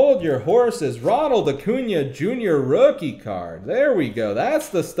 Hold your horses. Ronald Acuna Jr. rookie card. There we go. That's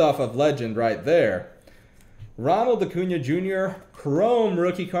the stuff of legend right there. Ronald Acuna Jr. Chrome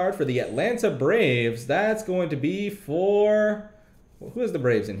rookie card for the Atlanta Braves. That's going to be for... Well, who is the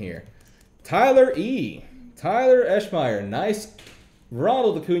Braves in here? Tyler E. Tyler Eschmeyer. Nice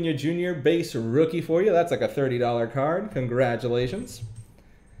Ronald Acuna Jr. base rookie for you. That's like a $30 card. Congratulations.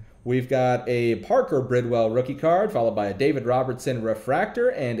 We've got a Parker Bridwell rookie card, followed by a David Robertson refractor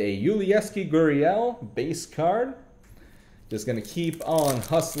and a Yulieski Gurriel base card. Just going to keep on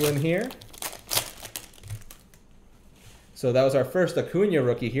hustling here. So that was our first Acuna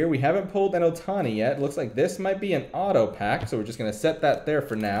rookie here. We haven't pulled an Ohtani yet. Looks like this might be an auto pack, so we're just going to set that there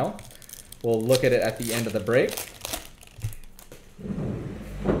for now. We'll look at it at the end of the break.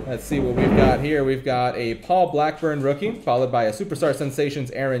 Let's see what we've got here. We've got a Paul Blackburn rookie, followed by a Superstar Sensations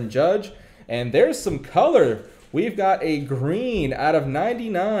Aaron Judge, And there's some color. We've got a green out of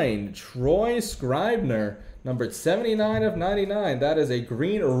 99, Troy Scribner, numbered 79 of 99. That is a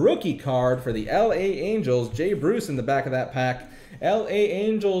green rookie card for the LA Angels. Jay Bruce in the back of that pack. LA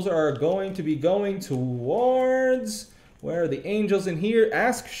Angels are going to be going towards, where are the Angels in here?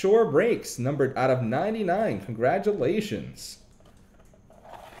 Ask Shore Breaks, numbered out of 99. Congratulations.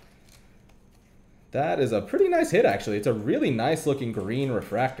 That is a pretty nice hit, actually. It's a really nice looking green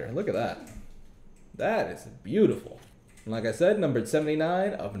refractor. Look at that. That is beautiful. And like I said, numbered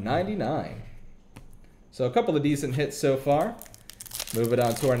 79 of 99. So a couple of decent hits so far. Move it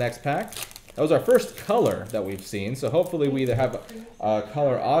on to our next pack. That was our first color that we've seen. So hopefully we either have a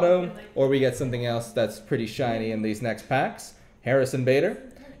color auto or we get something else that's pretty shiny in these next packs. Harrison Bader,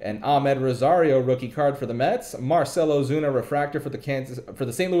 an Ahmed Rosario rookie card for the Mets, Marcell Ozuna refractor for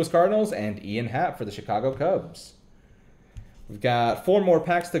the St. Louis Cardinals, and Ian Happ for the Chicago Cubs. We've got 4 more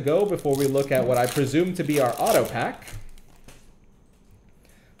packs to go before we look at what I presume to be our auto pack.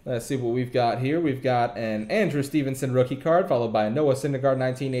 Let's see what we've got here. We've got an Andrew Stevenson rookie card, followed by a Noah Syndergaard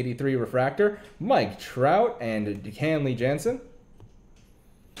 1983 refractor, Mike Trout, and Kenley Jansen.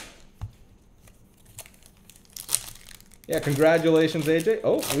 Yeah, congratulations, AJ.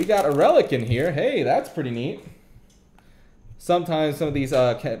 Oh, we got a relic in here. Hey, that's pretty neat. Sometimes some of these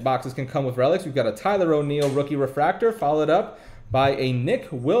boxes can come with relics. We've got a Tyler O'Neill rookie refractor, followed up by a Nick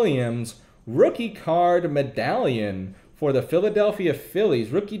Williams rookie card medallion for the Philadelphia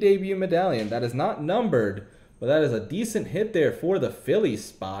Phillies, rookie debut medallion. That is not numbered, but that is a decent hit there for the Phillies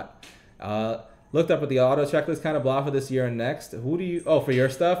spot. Looked up at the auto checklist, kind of blah for this year and next. Who do you, oh, for your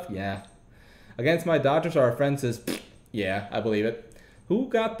stuff? Yeah. Against my Dodgers, our friend says, yeah, I believe it. Who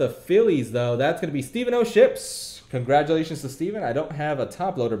got the Phillies, though? That's going to be Stephen O'Ships. Congratulations to Stephen. I don't have a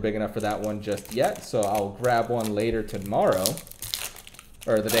top loader big enough for that one just yet, so I'll grab one later tomorrow.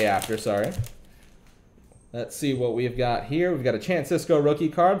 Or the day after, sorry. Let's see what we've got here. We've got a Chance Sisco rookie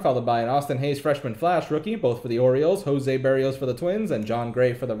card, followed by an Austin Hayes freshman flash rookie, both for the Orioles, Jose Berrios for the Twins, and John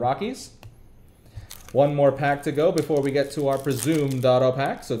Gray for the Rockies. One more pack to go before we get to our presumed auto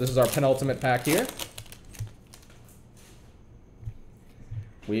pack. So this is our penultimate pack here.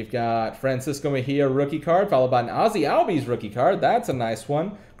 We've got Francisco Mejia rookie card, followed by an Ozzie Albies rookie card. That's a nice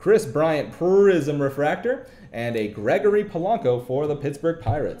one. Chris Bryant Prism refractor, and a Gregory Polanco for the Pittsburgh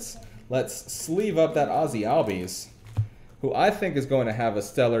Pirates. Let's sleeve up that Ozzie Albies, who I think is going to have a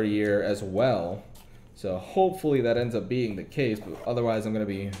stellar year as well. So hopefully that ends up being the case, but otherwise I'm going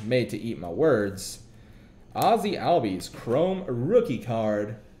to be made to eat my words. Ozzie Albies, Chrome rookie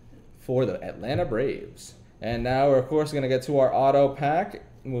card for the Atlanta Braves. And now we're, of course, going to get to our auto pack.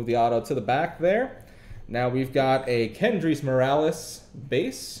 Move the auto to the back there. Now we've got a Kendrys Morales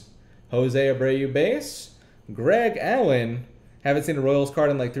base, Jose Abreu base, Greg Allen. Haven't seen a Royals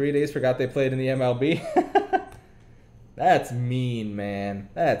card in like 3 days. Forgot they played in the MLB. That's mean, man.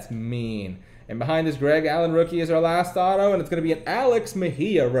 That's mean. And behind this Greg Allen rookie is our last auto, and it's going to be an Alex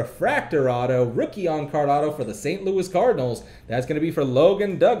Mejia refractor auto, rookie on-card auto for the St. Louis Cardinals. That's going to be for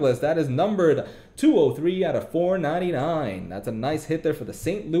Logan Douglas. That is numbered 203 out of 499. That's a nice hit there for the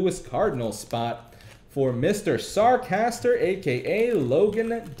St. Louis Cardinals spot for Mr. Sarcaster, a.k.a.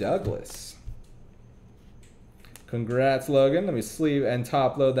 Logan Douglas. Congrats, Logan. Let me sleeve and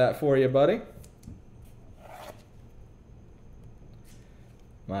top load that for you, buddy.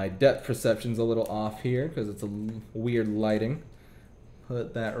 My depth perception's a little off here because it's a weird lighting.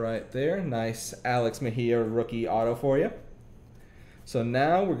 Put that right there. Nice Alex Mejia rookie auto for you. So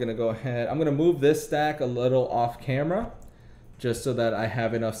now we're going to go ahead. I'm going to move this stack a little off camera just so that I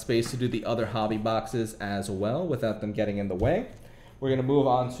have enough space to do the other hobby boxes as well without them getting in the way. We're going to move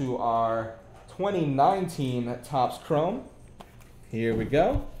on to our 2019 Topps Chrome. Here we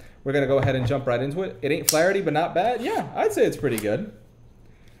go. We're going to go ahead and jump right into it. It ain't Flaherty, but not bad. Yeah, I'd say it's pretty good.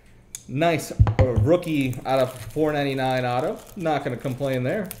 Nice rookie out of 499 auto. Not going to complain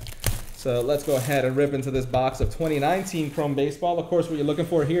there. So let's go ahead and rip into this box of 2019 Chrome Baseball. Of course, what you're looking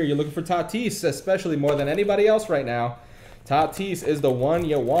for here, you're looking for Tatis, especially more than anybody else right now. Tatis is the one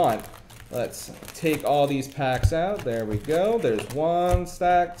you want. Let's take all these packs out. There we go. There's 1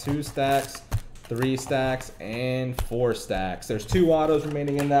 stack, 2 stacks, 3 stacks, and 4 stacks. There's 2 autos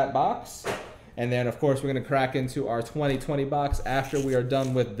remaining in that box. And then, of course, we're going to crack into our 2020 box after we are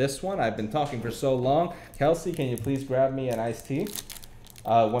done with this one. I've been talking for so long. Kelsey, can you please grab me an iced tea?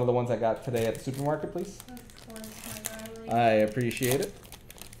 One of the ones I got today at the supermarket, please. Of course, my darling. I appreciate it.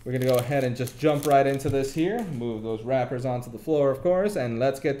 We're going to go ahead and just jump right into this here. Move those wrappers onto the floor, of course. And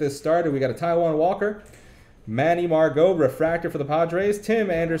let's get this started. We got a Taijuan Walker, Manny Margot, refractor for the Padres,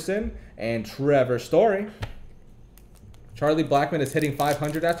 Tim Anderson, and Trevor Story. Charlie Blackmon is hitting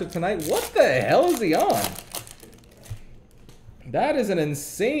 500 after tonight. What the hell is he on? That is an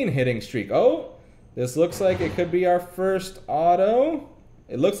insane hitting streak. Oh, this looks like it could be our first auto.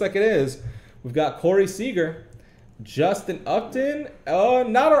 It looks like it is. We've got Corey Seager, Justin Upton. Oh,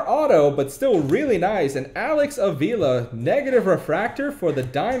 not our auto, but still really nice. And Alex Avila, negative refractor for the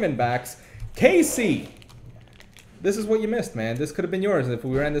Diamondbacks. Casey. This is what you missed, man. This could have been yours if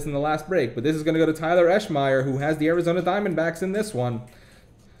we ran this in the last break. But this is going to go to Tyler Eschmeyer, who has the Arizona Diamondbacks in this one.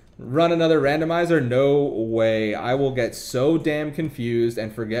 Run another randomizer? No way. I will get so damn confused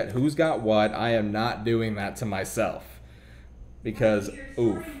and forget who's got what. I am not doing that to myself. Because,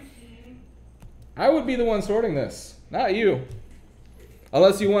 oof. I would be the one sorting this, not you.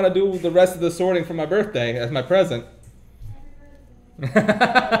 Unless you want to do the rest of the sorting for my birthday as my present.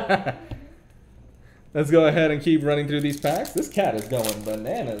 Let's go ahead and keep running through these packs. This cat is going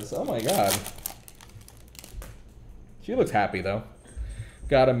bananas. Oh my god. She looks happy though.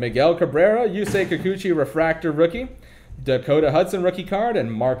 Got a Miguel Cabrera, Yusei Kikuchi refractor rookie, Dakota Hudson rookie card, and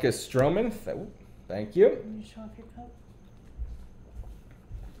Marcus Stroman. Thank you.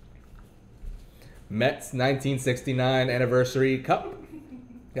 Mets 1969 anniversary cup.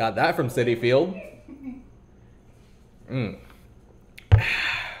 Got that from Citi Field.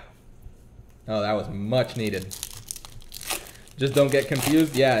 Oh, that was much needed. Just don't get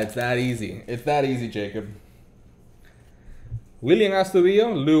confused. Yeah, it's that easy. It's that easy, Jacob. William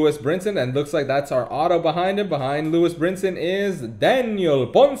Astudillo, Lewis Brinson, and looks like that's our auto behind him. Behind Lewis Brinson is Daniel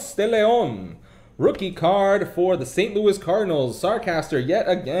Ponce de Leon. Rookie card for the St. Louis Cardinals. Sarcaster yet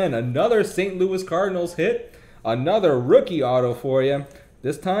again. Another St. Louis Cardinals hit. Another rookie auto for you.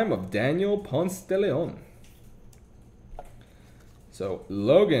 This time of Daniel Ponce de Leon. So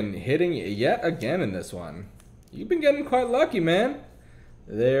Logan hitting yet again in this one. You've been getting quite lucky, man.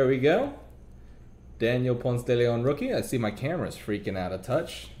 There we go. Daniel Ponce de Leon rookie. I see my camera's freaking out of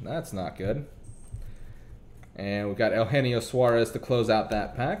touch. That's not good. And we've got Eugenio Suarez to close out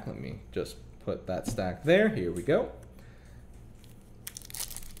that pack. Let me just put that stack there. Here we go.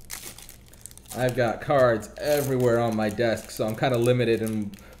 I've got cards everywhere on my desk, so I'm kind of limited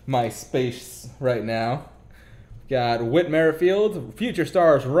in my space right now. Got Whit Merrifield, future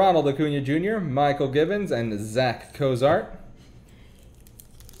stars Ronald Acuna Jr., Michael Gibbons, and Zach Cozart.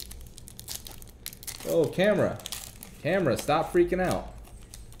 Oh, camera. Camera, stop freaking out.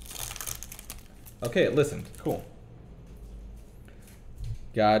 Okay, it listened. Cool.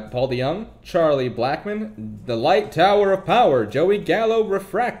 Got Paul DeYoung, Charlie Blackmon, the Light Tower of Power, Joey Gallo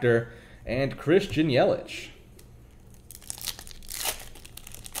refractor, and Christian Yelich.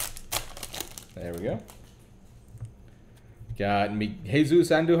 There we go. Got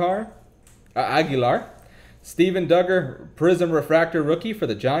Jesus Aguilar, Steven Duggar, Prism Refractor rookie for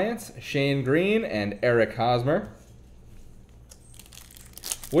the Giants, Shane Green, and Eric Hosmer.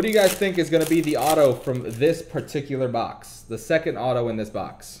 What do you guys think is going to be the auto from this particular box? The second auto in this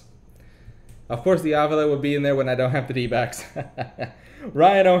box. Of course, the Avila would be in there when I don't have the D-backs.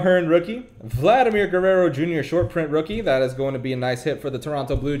 Ryan O'Hearn rookie, Vladimir Guerrero Jr. short print rookie. That is going to be a nice hit for the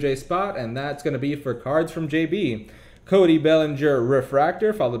Toronto Blue Jays spot, and that's going to be for Cards from JB. Cody Bellinger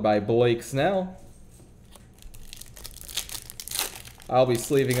refractor, followed by Blake Snell. I'll be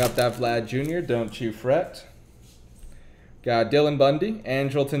sleeving up that Vlad Jr., don't you fret. Got Dylan Bundy,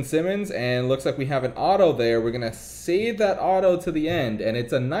 Andrelton Simmons, and looks like we have an auto there. We're going to save that auto to the end, and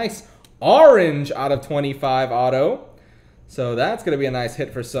it's a nice orange out of 25 auto. So that's going to be a nice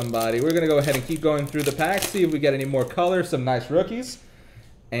hit for somebody. We're going to go ahead and keep going through the pack, see if we get any more color, some nice rookies.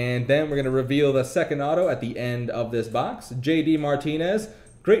 And then we're going to reveal the second auto at the end of this box. JD Martinez,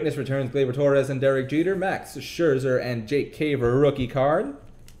 Greatness Returns, Gleyber Torres and Derek Jeter, Max Scherzer and Jake Caver rookie card.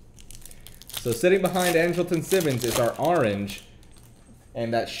 So sitting behind Andrelton Simmons is our orange,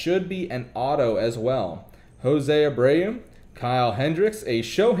 and that should be an auto as well. Jose Abreu, Kyle Hendricks, a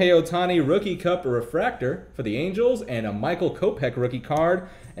Shohei Ohtani rookie cup refractor for the Angels, and a Michael Kopech rookie card,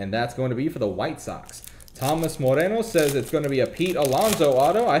 and that's going to be for the White Sox. Thomas Moreno says it's going to be a Pete Alonso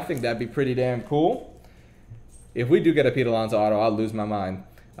auto. I think that'd be pretty damn cool. If we do get a Pete Alonso auto, I'll lose my mind.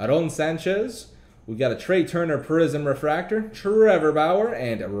 Aron Sanchez. We got a Trey Turner Prism refractor, Trevor Bauer,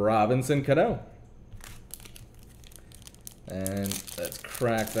 and Robinson Cano. And let's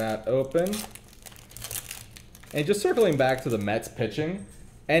crack that open. And just circling back to the Mets pitching,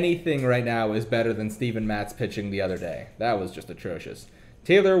 anything right now is better than Steven Matz pitching the other day. That was just atrocious.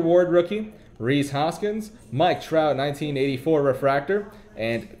 Taylor Ward rookie, Rhys Hoskins, Mike Trout 1984 refractor,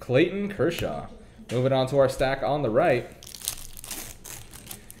 and Clayton Kershaw. Moving on to our stack on the right.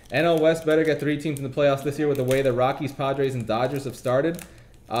 NL West better get 3 teams in the playoffs this year with the way the Rockies, Padres, and Dodgers have started.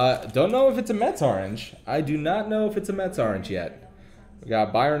 Don't know if it's a Mets orange. I do not know if it's a Mets orange yet. We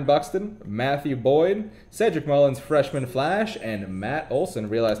got Byron Buxton, Matthew Boyd, Cedric Mullins, freshman flash, and Matt Olson.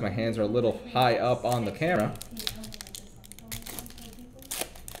 Realize my hands are a little high up on the camera.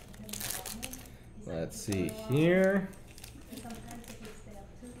 Let's see here.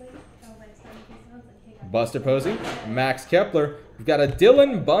 Buster Posey, Max Kepler. We've got a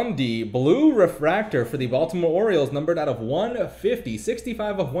Dylan Bundy blue refractor for the Baltimore Orioles, numbered out of 150.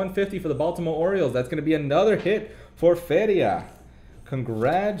 65 of 150 for the Baltimore Orioles. That's going to be another hit for Feria.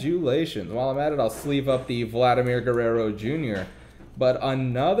 Congratulations. While I'm at it, I'll sleeve up the Vladimir Guerrero Jr. But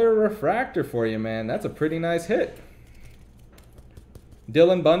another refractor for you, man. That's a pretty nice hit.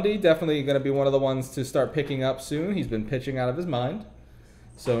 Dylan Bundy, definitely going to be one of the ones to start picking up soon. He's been pitching out of his mind.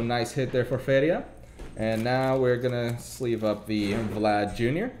 So nice hit there for Feria. And now we're going to sleeve up the Vlad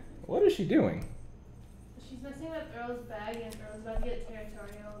Jr. What is she doing? She's messing with Earl's bag, and Earl's about to get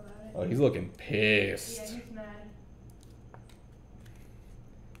territorial about it. Oh, he's looking pissed. Yeah, he's mad.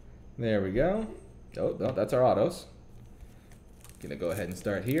 There we go. Oh, no, that's our autos. Gonna go ahead and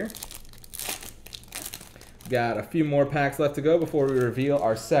start here. Got a few more packs left to go before we reveal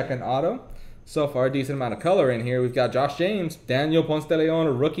our second auto. So far, a decent amount of color in here. We've got Josh James, Daniel Ponce de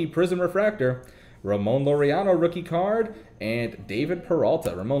Leon, rookie Prism Refractor, Ramon Laureano, rookie card, and David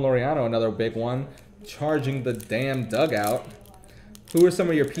Peralta. Ramon Laureano, another big one, charging the damn dugout. Who are some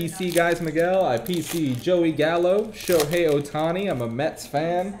of your PC guys, Miguel? I PC Joey Gallo, Shohei Ohtani. I'm a Mets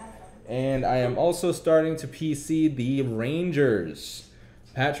fan. And I am also starting to PC the Rangers.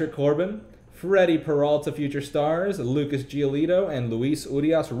 Patrick Corbin, Freddie Peralta, Future Stars, Lucas Giolito, and Luis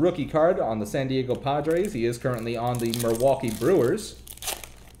Urias, rookie card on the San Diego Padres. He is currently on the Milwaukee Brewers.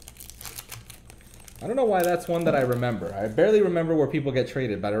 I don't know why that's one that I remember. I barely remember where people get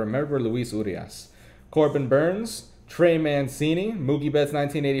traded, but I remember Luis Urias. Corbin Burns, Trey Mancini, Mookie Betts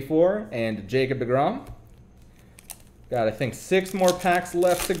 1984, and Jacob deGrom. Got, I think, 6 more packs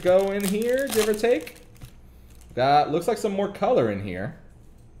left to go in here, give or take. Got, looks like some more color in here.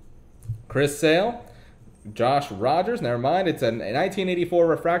 Chris Sale, Josh Rogers, never mind. It's a 1984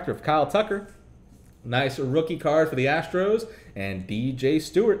 refractor of Kyle Tucker. Nice rookie card for the Astros, and DJ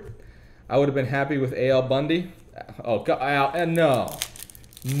Stewart. I would have been happy with A.L. Bundy. Oh, God, no.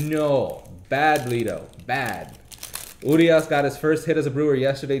 No. Bad, Lito. Bad. Urias got his first hit as a Brewer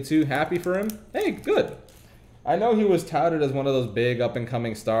yesterday, too. Happy for him. Hey, good. I know he was touted as one of those big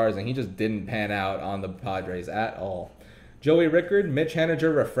up-and-coming stars, and he just didn't pan out on the Padres at all. Joey Rickard, Mitch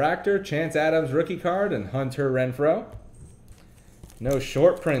Haniger refractor, Chance Adams rookie card, and Hunter Renfroe. No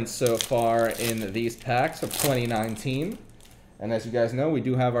short prints so far in these packs of 2019. And as you guys know, we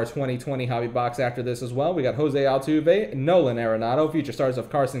do have our 2020 hobby box after this as well. We got Jose Altuve, Nolan Arenado, future stars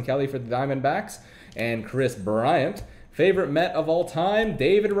of Carson Kelly for the Diamondbacks, and Chris Bryant. Favorite Met of all time,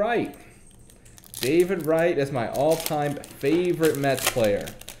 David Wright. David Wright is my all-time favorite Mets player.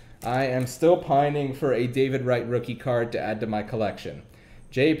 I am still pining for a David Wright rookie card to add to my collection.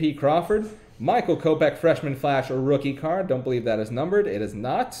 J.P. Crawford, Michael Kopech freshman flash rookie card. Don't believe that is numbered. It is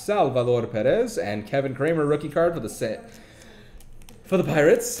not. Salvador Perez and Kevin Kramer rookie card for the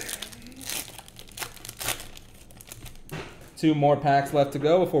Pirates. 2 more packs left to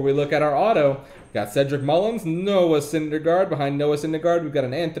go before we look at our auto. Got Cedric Mullins, Noah Syndergaard. Behind Noah Syndergaard, we've got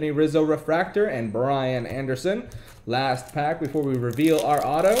an Anthony Rizzo refractor and Brian Anderson. Last pack before we reveal our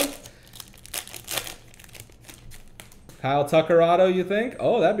auto. Kyle Tucker auto, you think?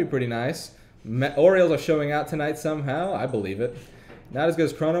 Oh, that'd be pretty nice. Orioles are showing out tonight somehow. I believe it. Not as good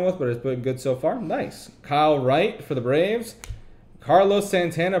as Cronenworth, but it's been good so far. Nice. Kyle Wright for the Braves. Carlos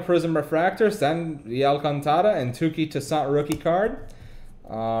Santana Prism Refractor, Sandy Alcantara, and Tuki Toussaint rookie card.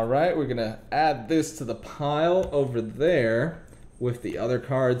 All right, we're going to add this to the pile over there with the other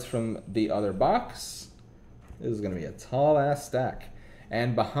cards from the other box. This is going to be a tall-ass stack.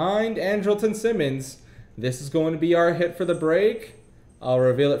 And behind Andrelton Simmons, this is going to be our hit for the break. I'll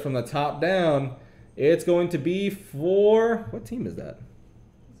reveal it from the top down. It's going to be for... What team is that?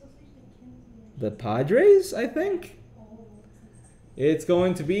 The Padres, I think? It's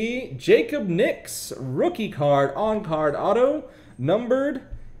going to be Jacob Nix, rookie card, on-card auto, numbered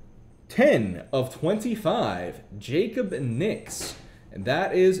 10 of 25. Jacob Nix. And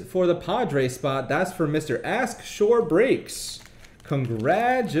that is for the Padres spot. That's for Mr. Ask Shore Breaks.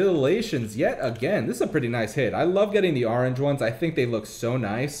 Congratulations yet again. This is a pretty nice hit. I love getting the orange ones. I think they look so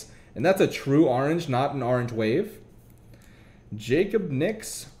nice. And that's a true orange, not an orange wave. Jacob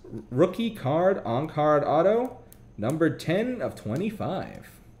Nix, rookie card, on-card auto, numbered 10 of 25.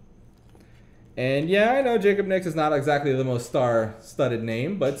 And yeah, I know Jacob Nix is not exactly the most star-studded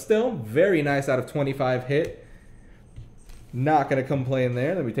name, but still very nice out of 25 hit. Not going to complain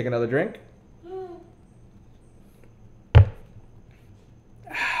there. Let me take another drink.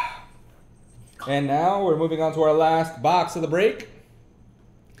 And now we're moving on to our last box of the break.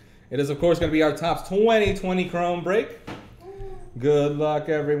 It is, of course, going to be our Topps 2020 Chrome break. Good luck,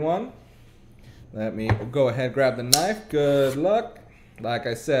 everyone. Let me go ahead, grab the knife. Good luck. Like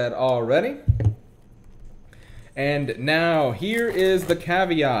I said already. And now, here is the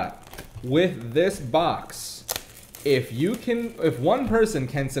caveat with this box. If one person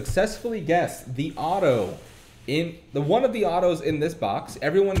can successfully guess the auto one of the autos in this box,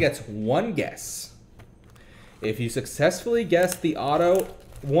 everyone gets one guess. If you successfully guess the auto,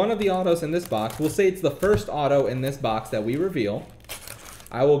 one of the autos in this box, we'll say it's the first auto in this box that we reveal,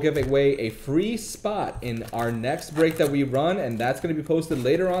 I will give away a free spot in our next break that we run, and that's going to be posted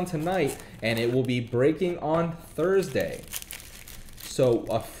later on tonight, and it will be breaking on Thursday. So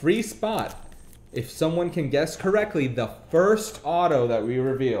a free spot if someone can guess correctly the first auto that we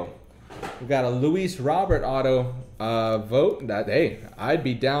reveal. We've got a Luis Robert auto vote. Hey, I'd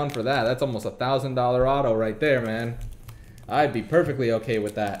be down for that. That's almost a $1,000 auto right there, man. I'd be perfectly okay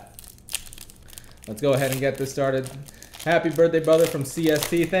with that. Let's go ahead and get this started. Happy birthday, brother, from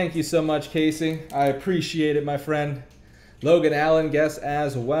CST. Thank you so much, Casey. I appreciate it, my friend. Logan Allen guess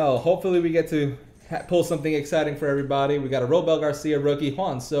as well. Hopefully we get to pull something exciting for everybody. We got a Robel Garcia rookie,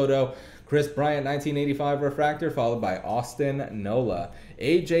 Juan Soto, Chris Bryant 1985 refractor, followed by Austin Nola.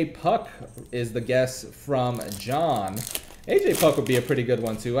 AJ Puck is the guess from John. AJ Puck would be a pretty good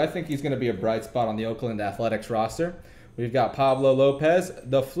one too. I think he's going to be a bright spot on the Oakland Athletics roster. We've got Pablo Lopez,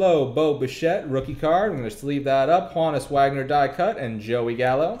 The Flow, Bo Bichette, rookie card. I'm going to sleeve that up. Juanis Wagner die cut, and Joey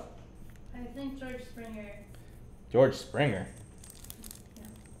Gallo. I think George Springer. George Springer? Yeah.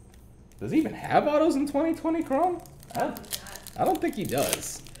 Does he even have autos in 2020 Chrome? Probably I don't think he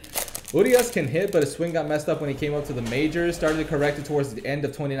does. Urias can hit, but his swing got messed up when he came up to the majors. Started to correct it towards the end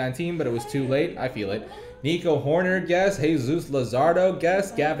of 2019, but it was too late. I feel it. Nico Horner guess. Jesus Luzardo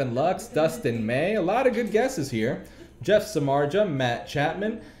guess. Gavin Lux. Dustin May. A lot of good guesses here. Jeff Samardzija. Matt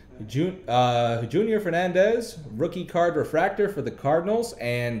Chapman. Junior Fernandez. Rookie card refractor for the Cardinals.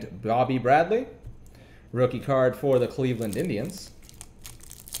 And Bobby Bradley. Rookie card for the Cleveland Indians.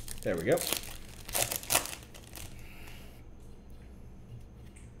 There we go.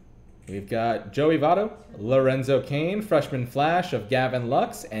 We've got Joey Votto, Lorenzo Cain, freshman flash of Gavin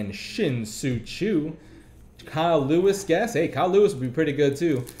Lux, and Shin-Soo Choo. Kyle Lewis guess. Hey, Kyle Lewis would be pretty good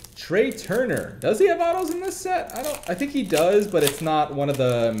too. Trey Turner. Does he have autos in this set? I think he does, but it's not one of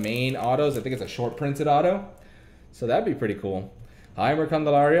the main autos. I think it's a short printed auto. So that'd be pretty cool. Heimer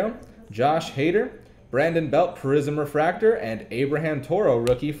Candelario, Josh Hader, Brandon Belt Prism Refractor, and Abraham Toro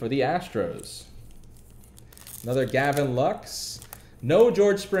rookie for the Astros. Another Gavin Lux. No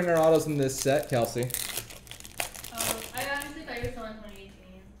George Springer autos in this set, Kelsey. I honestly thought you were still in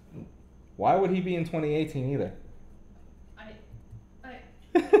 2018. Why would he be in 2018 either?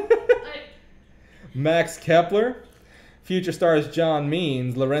 Max Kepler, Future Stars John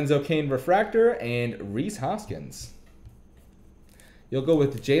Means, Lorenzo Cain Refractor, and Rhys Hoskins. You'll go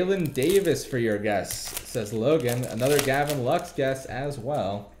with Jalen Davis for your guess, says Logan. Another Gavin Lux guess as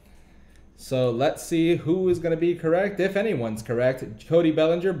well. So let's see who is going to be correct, if anyone's correct. Cody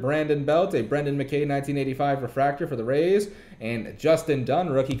Bellinger, Brandon Belt, a Brendan McKay 1985 refractor for the Rays, and Justin Dunn,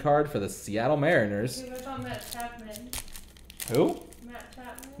 rookie card for the Seattle Mariners. What about Matt Chapman? Who? Matt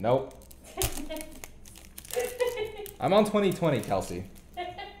Chapman? Nope. I'm on 2020, Kelsey.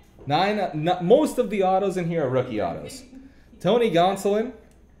 Most of the autos in here are rookie autos. Tony Gonsolin.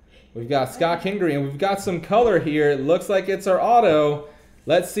 We've got Scott Kingery, and we've got some color here. It looks like it's our auto.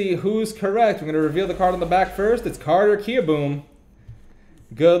 Let's see who's correct. We're going to reveal the card on the back first. It's Carter Kieboom.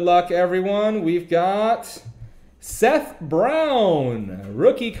 Good luck, everyone. We've got Seth Brown.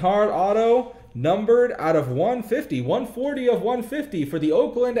 Rookie card auto, numbered out of 150. 140 of 150 for the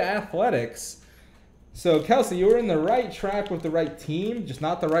Oakland Athletics. So, Kelsey, you were in the right track with the right team, just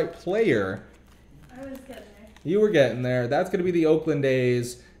not the right player. I was getting there. You were getting there. That's going to be the Oakland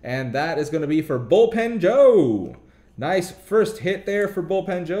A's, and that is going to be for Bullpen Joe. Nice first hit there for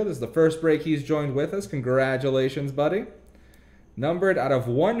Bullpen Joe. This is the first break he's joined with us. Congratulations, buddy. Numbered out of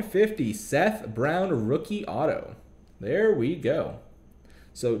 150, Seth Brown rookie auto. There we go.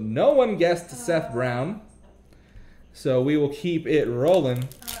 So no one guessed Seth Brown. So we will keep it rolling.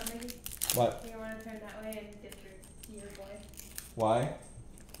 Maybe What? you want to turn that way and get your boy. Why?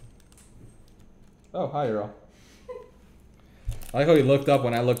 Oh, hi, Earl. I like how he looked up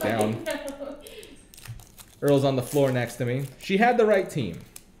when I looked down. Earl's on the floor next to me. She had the right team.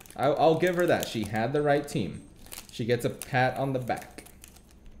 I'll give her that. She had the right team. She gets a pat on the back.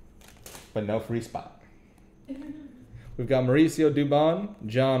 But no free spot. We've got Mauricio Dubon,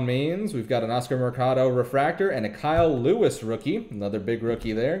 John Means. We've got an Oscar Mercado refractor and a Kyle Lewis rookie. Another big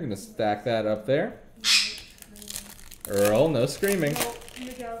rookie there. Going to stack that up there. Earl, no screaming. No,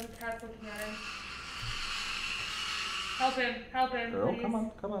 Miguel's cat's looking at him. Help him, Earl, please. come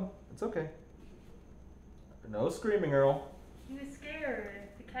on. It's okay. No screaming, Earl. He was scared.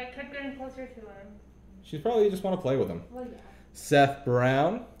 The cat kept getting closer to him. She's probably just want to play with him. Well, yeah. Seth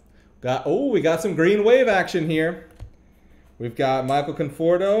Brown. We got some green wave action here. We've got Michael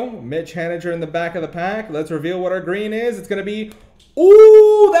Conforto, Mitch Haniger in the back of the pack. Let's reveal what our green is. It's going to be,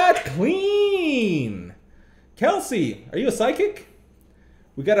 ooh, that's clean. Kelsey, are you a psychic?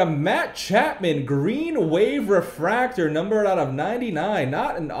 We got a Matt Chapman green wave refractor numbered out of 99.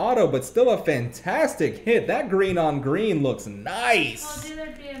 Not an auto, but still a fantastic hit. That green on green looks nice. Oh, dude,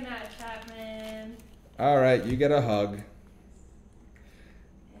 that'd be a Matt Chapman. All right, you get a hug.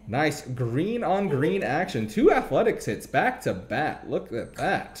 Nice green on green action. 2 athletics hits back to back. Look at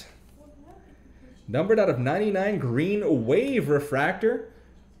that. Numbered out of 99 green wave refractor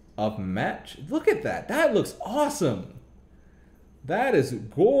of match. Look at that. That looks awesome. That is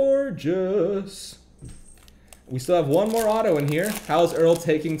gorgeous. We still have one more auto in here. How's Earl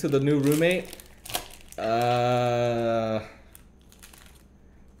taking to the new roommate? Is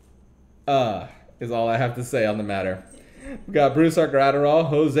all I have to say on the matter. We've got Bruce Gratterall,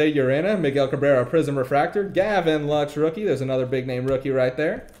 Jose Urena, Miguel Cabrera Prism Refractor, Gavin Lux rookie. There's another big name rookie right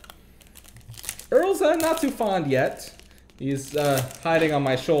there. Earl's not too fond yet. He's hiding on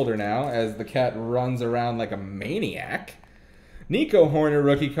my shoulder now as the cat runs around like a maniac. Nico Horner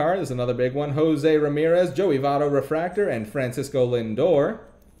rookie card. There's another big one. Jose Ramirez, Joey Votto Refractor, and Francisco Lindor.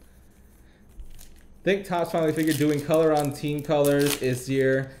 Think Topps finally figured doing color on team colors this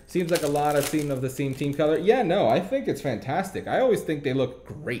year. Seems like a lot of the same team color. Yeah, no, I think it's fantastic. I always think they look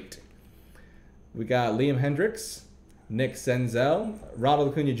great. We got Liam Hendricks, Nick Senzel,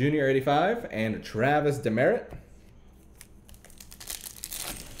 Ronald Acuna Jr. 85, and Travis Demeritte.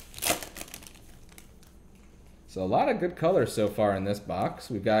 So a lot of good colors so far in this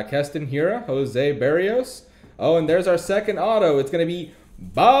box. We've got Keston Hiura, Jose Berrios. Oh, and there's our second auto. It's going to be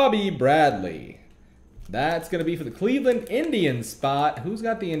Bobby Bradley. That's going to be for the Cleveland Indians spot. Who's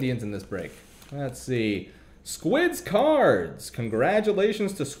got the Indians in this break? Let's see. Squids Cards.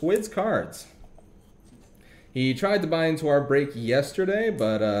 Congratulations to Squids Cards. He tried to buy into our break yesterday,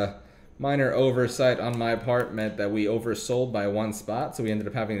 but minor oversight on my part meant that we oversold by 1 spot, so we ended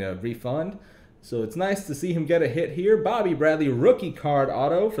up having to refund. So it's nice to see him get a hit here. Bobby Bradley rookie card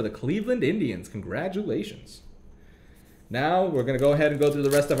auto for the Cleveland Indians. Congratulations. Now we're going to go ahead and go through the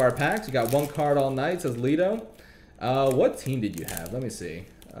rest of our packs. You got 1 card all night, says Lito. What team did you have? Let me see.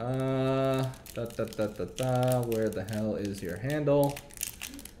 Where the hell is your handle?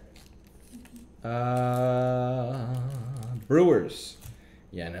 Brewers.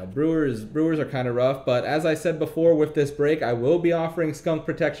 Yeah, no, Brewers are kind of rough, but as I said before with this break, I will be offering skunk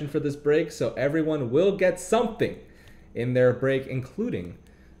protection for this break, so everyone will get something in their break, including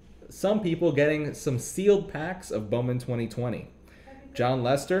some people getting some sealed packs of Bowman 2020. John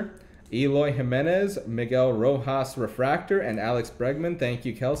Lester, Eloy Jimenez, Miguel Rojas Refractor, and Alex Bregman. Thank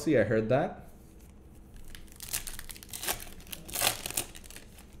you, Kelsey. I heard that.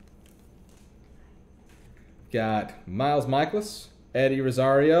 Got Miles Michaelis, Eddie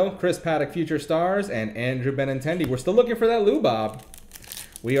Rosario, Chris Paddock Future Stars, and Andrew Benintendi. We're still looking for that Lou Bob.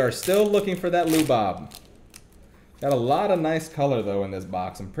 We are still looking for that Lou Bob. Got a lot of nice color, though, in this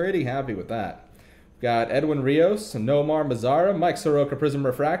box. I'm pretty happy with that. Got Edwin Rios, Nomar Mazara, Mike Soroka Prism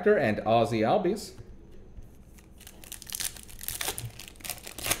Refractor, and Ozzy Albies.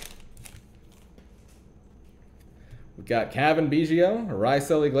 We got Kevin Biggio,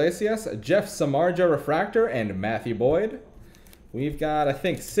 Raisel Iglesias, Jeff Samardzija Refractor, and Matthew Boyd. We've got, I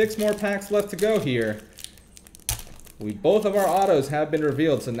think, 6 more packs left to go here. Both of our autos have been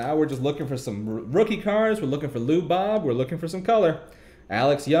revealed, so now we're just looking for some rookie cards. We're looking for Lou Bob. We're looking for some color.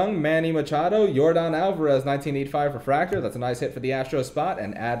 Alex Young, Manny Machado, Yordan Alvarez, 1985 Refractor. That's a nice hit for the Astros spot.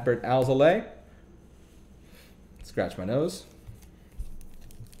 And Adbert Alzolay. Scratch my nose.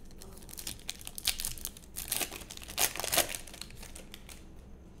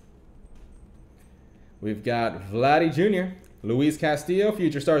 We've got Vladdy Jr., Luis Castillo,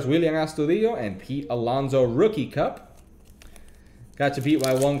 Future Stars William Astudillo, and Pete Alonso Rookie Cup. Got you beat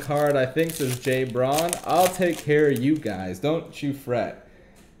by 1 card, I think, says Jay Braun. I'll take care of you guys. Don't you fret.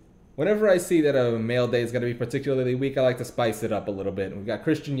 Whenever I see that a mail day is going to be particularly weak, I like to spice it up a little bit. We've got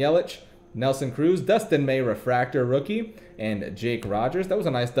Christian Yelich, Nelson Cruz, Dustin May Refractor Rookie, and Jake Rogers. That was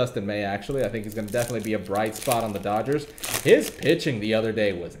a nice Dustin May, actually. I think he's going to definitely be a bright spot on the Dodgers. His pitching the other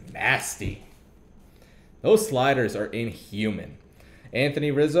day was nasty. Those sliders are inhuman.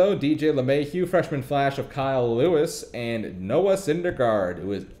 Anthony Rizzo, DJ LeMahieu, freshman flash of Kyle Lewis, and Noah Syndergaard,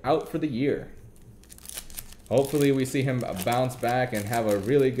 who is out for the year. Hopefully we see him bounce back and have a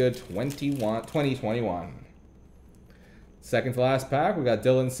really good 2021. Second to last pack, we got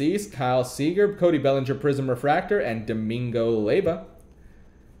Dylan Cease, Kyle Seager, Cody Bellinger Prism Refractor, and Domingo Leyba.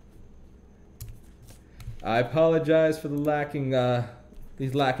 I apologize for the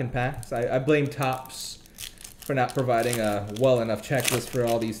these lacking packs. I blame Topps for not providing a well enough checklist for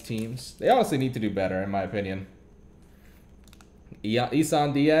all these teams. They honestly need to do better, in my opinion.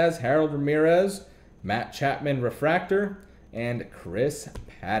 Isan Diaz, Harold Ramirez, Matt Chapman Refractor, and Chris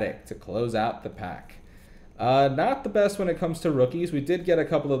Paddock to close out the pack. Not the best when it comes to rookies. We did get a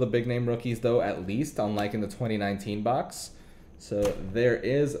couple of the big name rookies, though, at least, unlike in the 2019 box. So there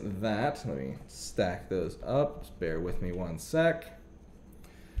is that. Let me stack those up. Just bear with me one sec.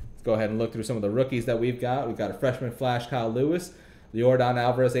 Let's go ahead and look through some of the rookies that we've got. We've got a freshman flash, Kyle Lewis, Yordan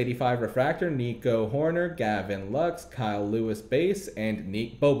Alvarez 85 Refractor, Nico Horner, Gavin Lux, Kyle Lewis base, and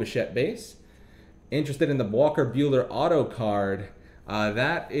Nick Bobichette base. Interested in the Walker Buehler auto card.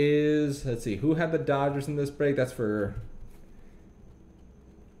 That is, let's see, who had the Dodgers in this break? That's for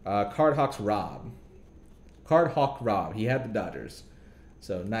Cardhawks Rob. Cardhawk Rob. He had the Dodgers.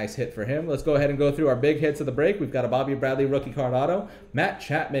 So nice hit for him. Let's go ahead and go through our big hits of the break. We've got a Bobby Bradley rookie card auto, Matt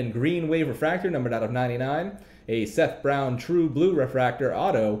Chapman green wave refractor numbered out of 99, a Seth Brown true blue refractor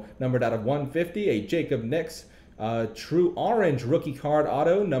auto numbered out of 150, a Jacob Nix true orange rookie card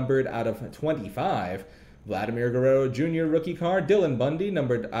auto numbered out of 25, Vladimir Guerrero Jr. rookie card, Dylan Bundy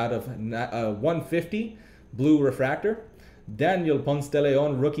numbered out of 150 blue refractor, Daniel Ponce de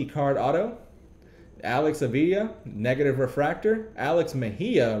Leon rookie card auto, Alex Avila, negative refractor. Alex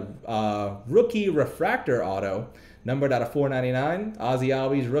Mejia, rookie refractor auto, numbered out of 499. Ozzie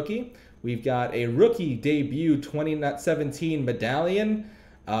Albies rookie. We've got a rookie debut 2017 medallion.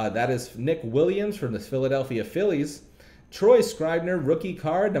 That is Nick Williams from the Philadelphia Phillies. Troy Scribner rookie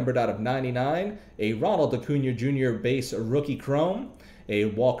card, numbered out of 99. A Ronald Acuna Jr. base rookie chrome. A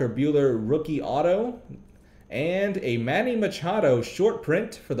Walker Buehler rookie auto. And a Manny Machado short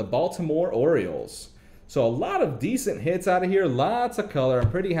print for the Baltimore Orioles. So a lot of decent hits out of here. Lots of color.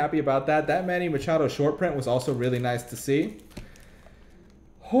 I'm pretty happy about that. That Manny Machado short print was also really nice to see.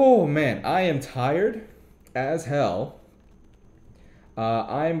 Oh, man. I am tired as hell.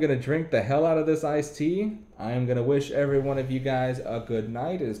 I am going to drink the hell out of this iced tea. I am going to wish every one of you guys a good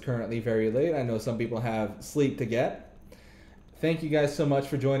night. It is currently very late. I know some people have sleep to get. Thank you guys so much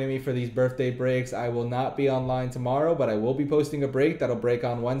for joining me for these birthday breaks. I will not be online tomorrow, but I will be posting a break that'll break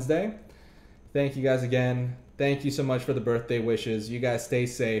on Wednesday. Thank you guys again. Thank you so much for the birthday wishes. You guys stay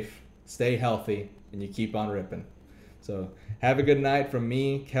safe, stay healthy, and you keep on ripping. So have a good night from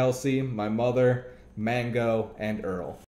me, Kelsey, my mother, Mango, and Earl.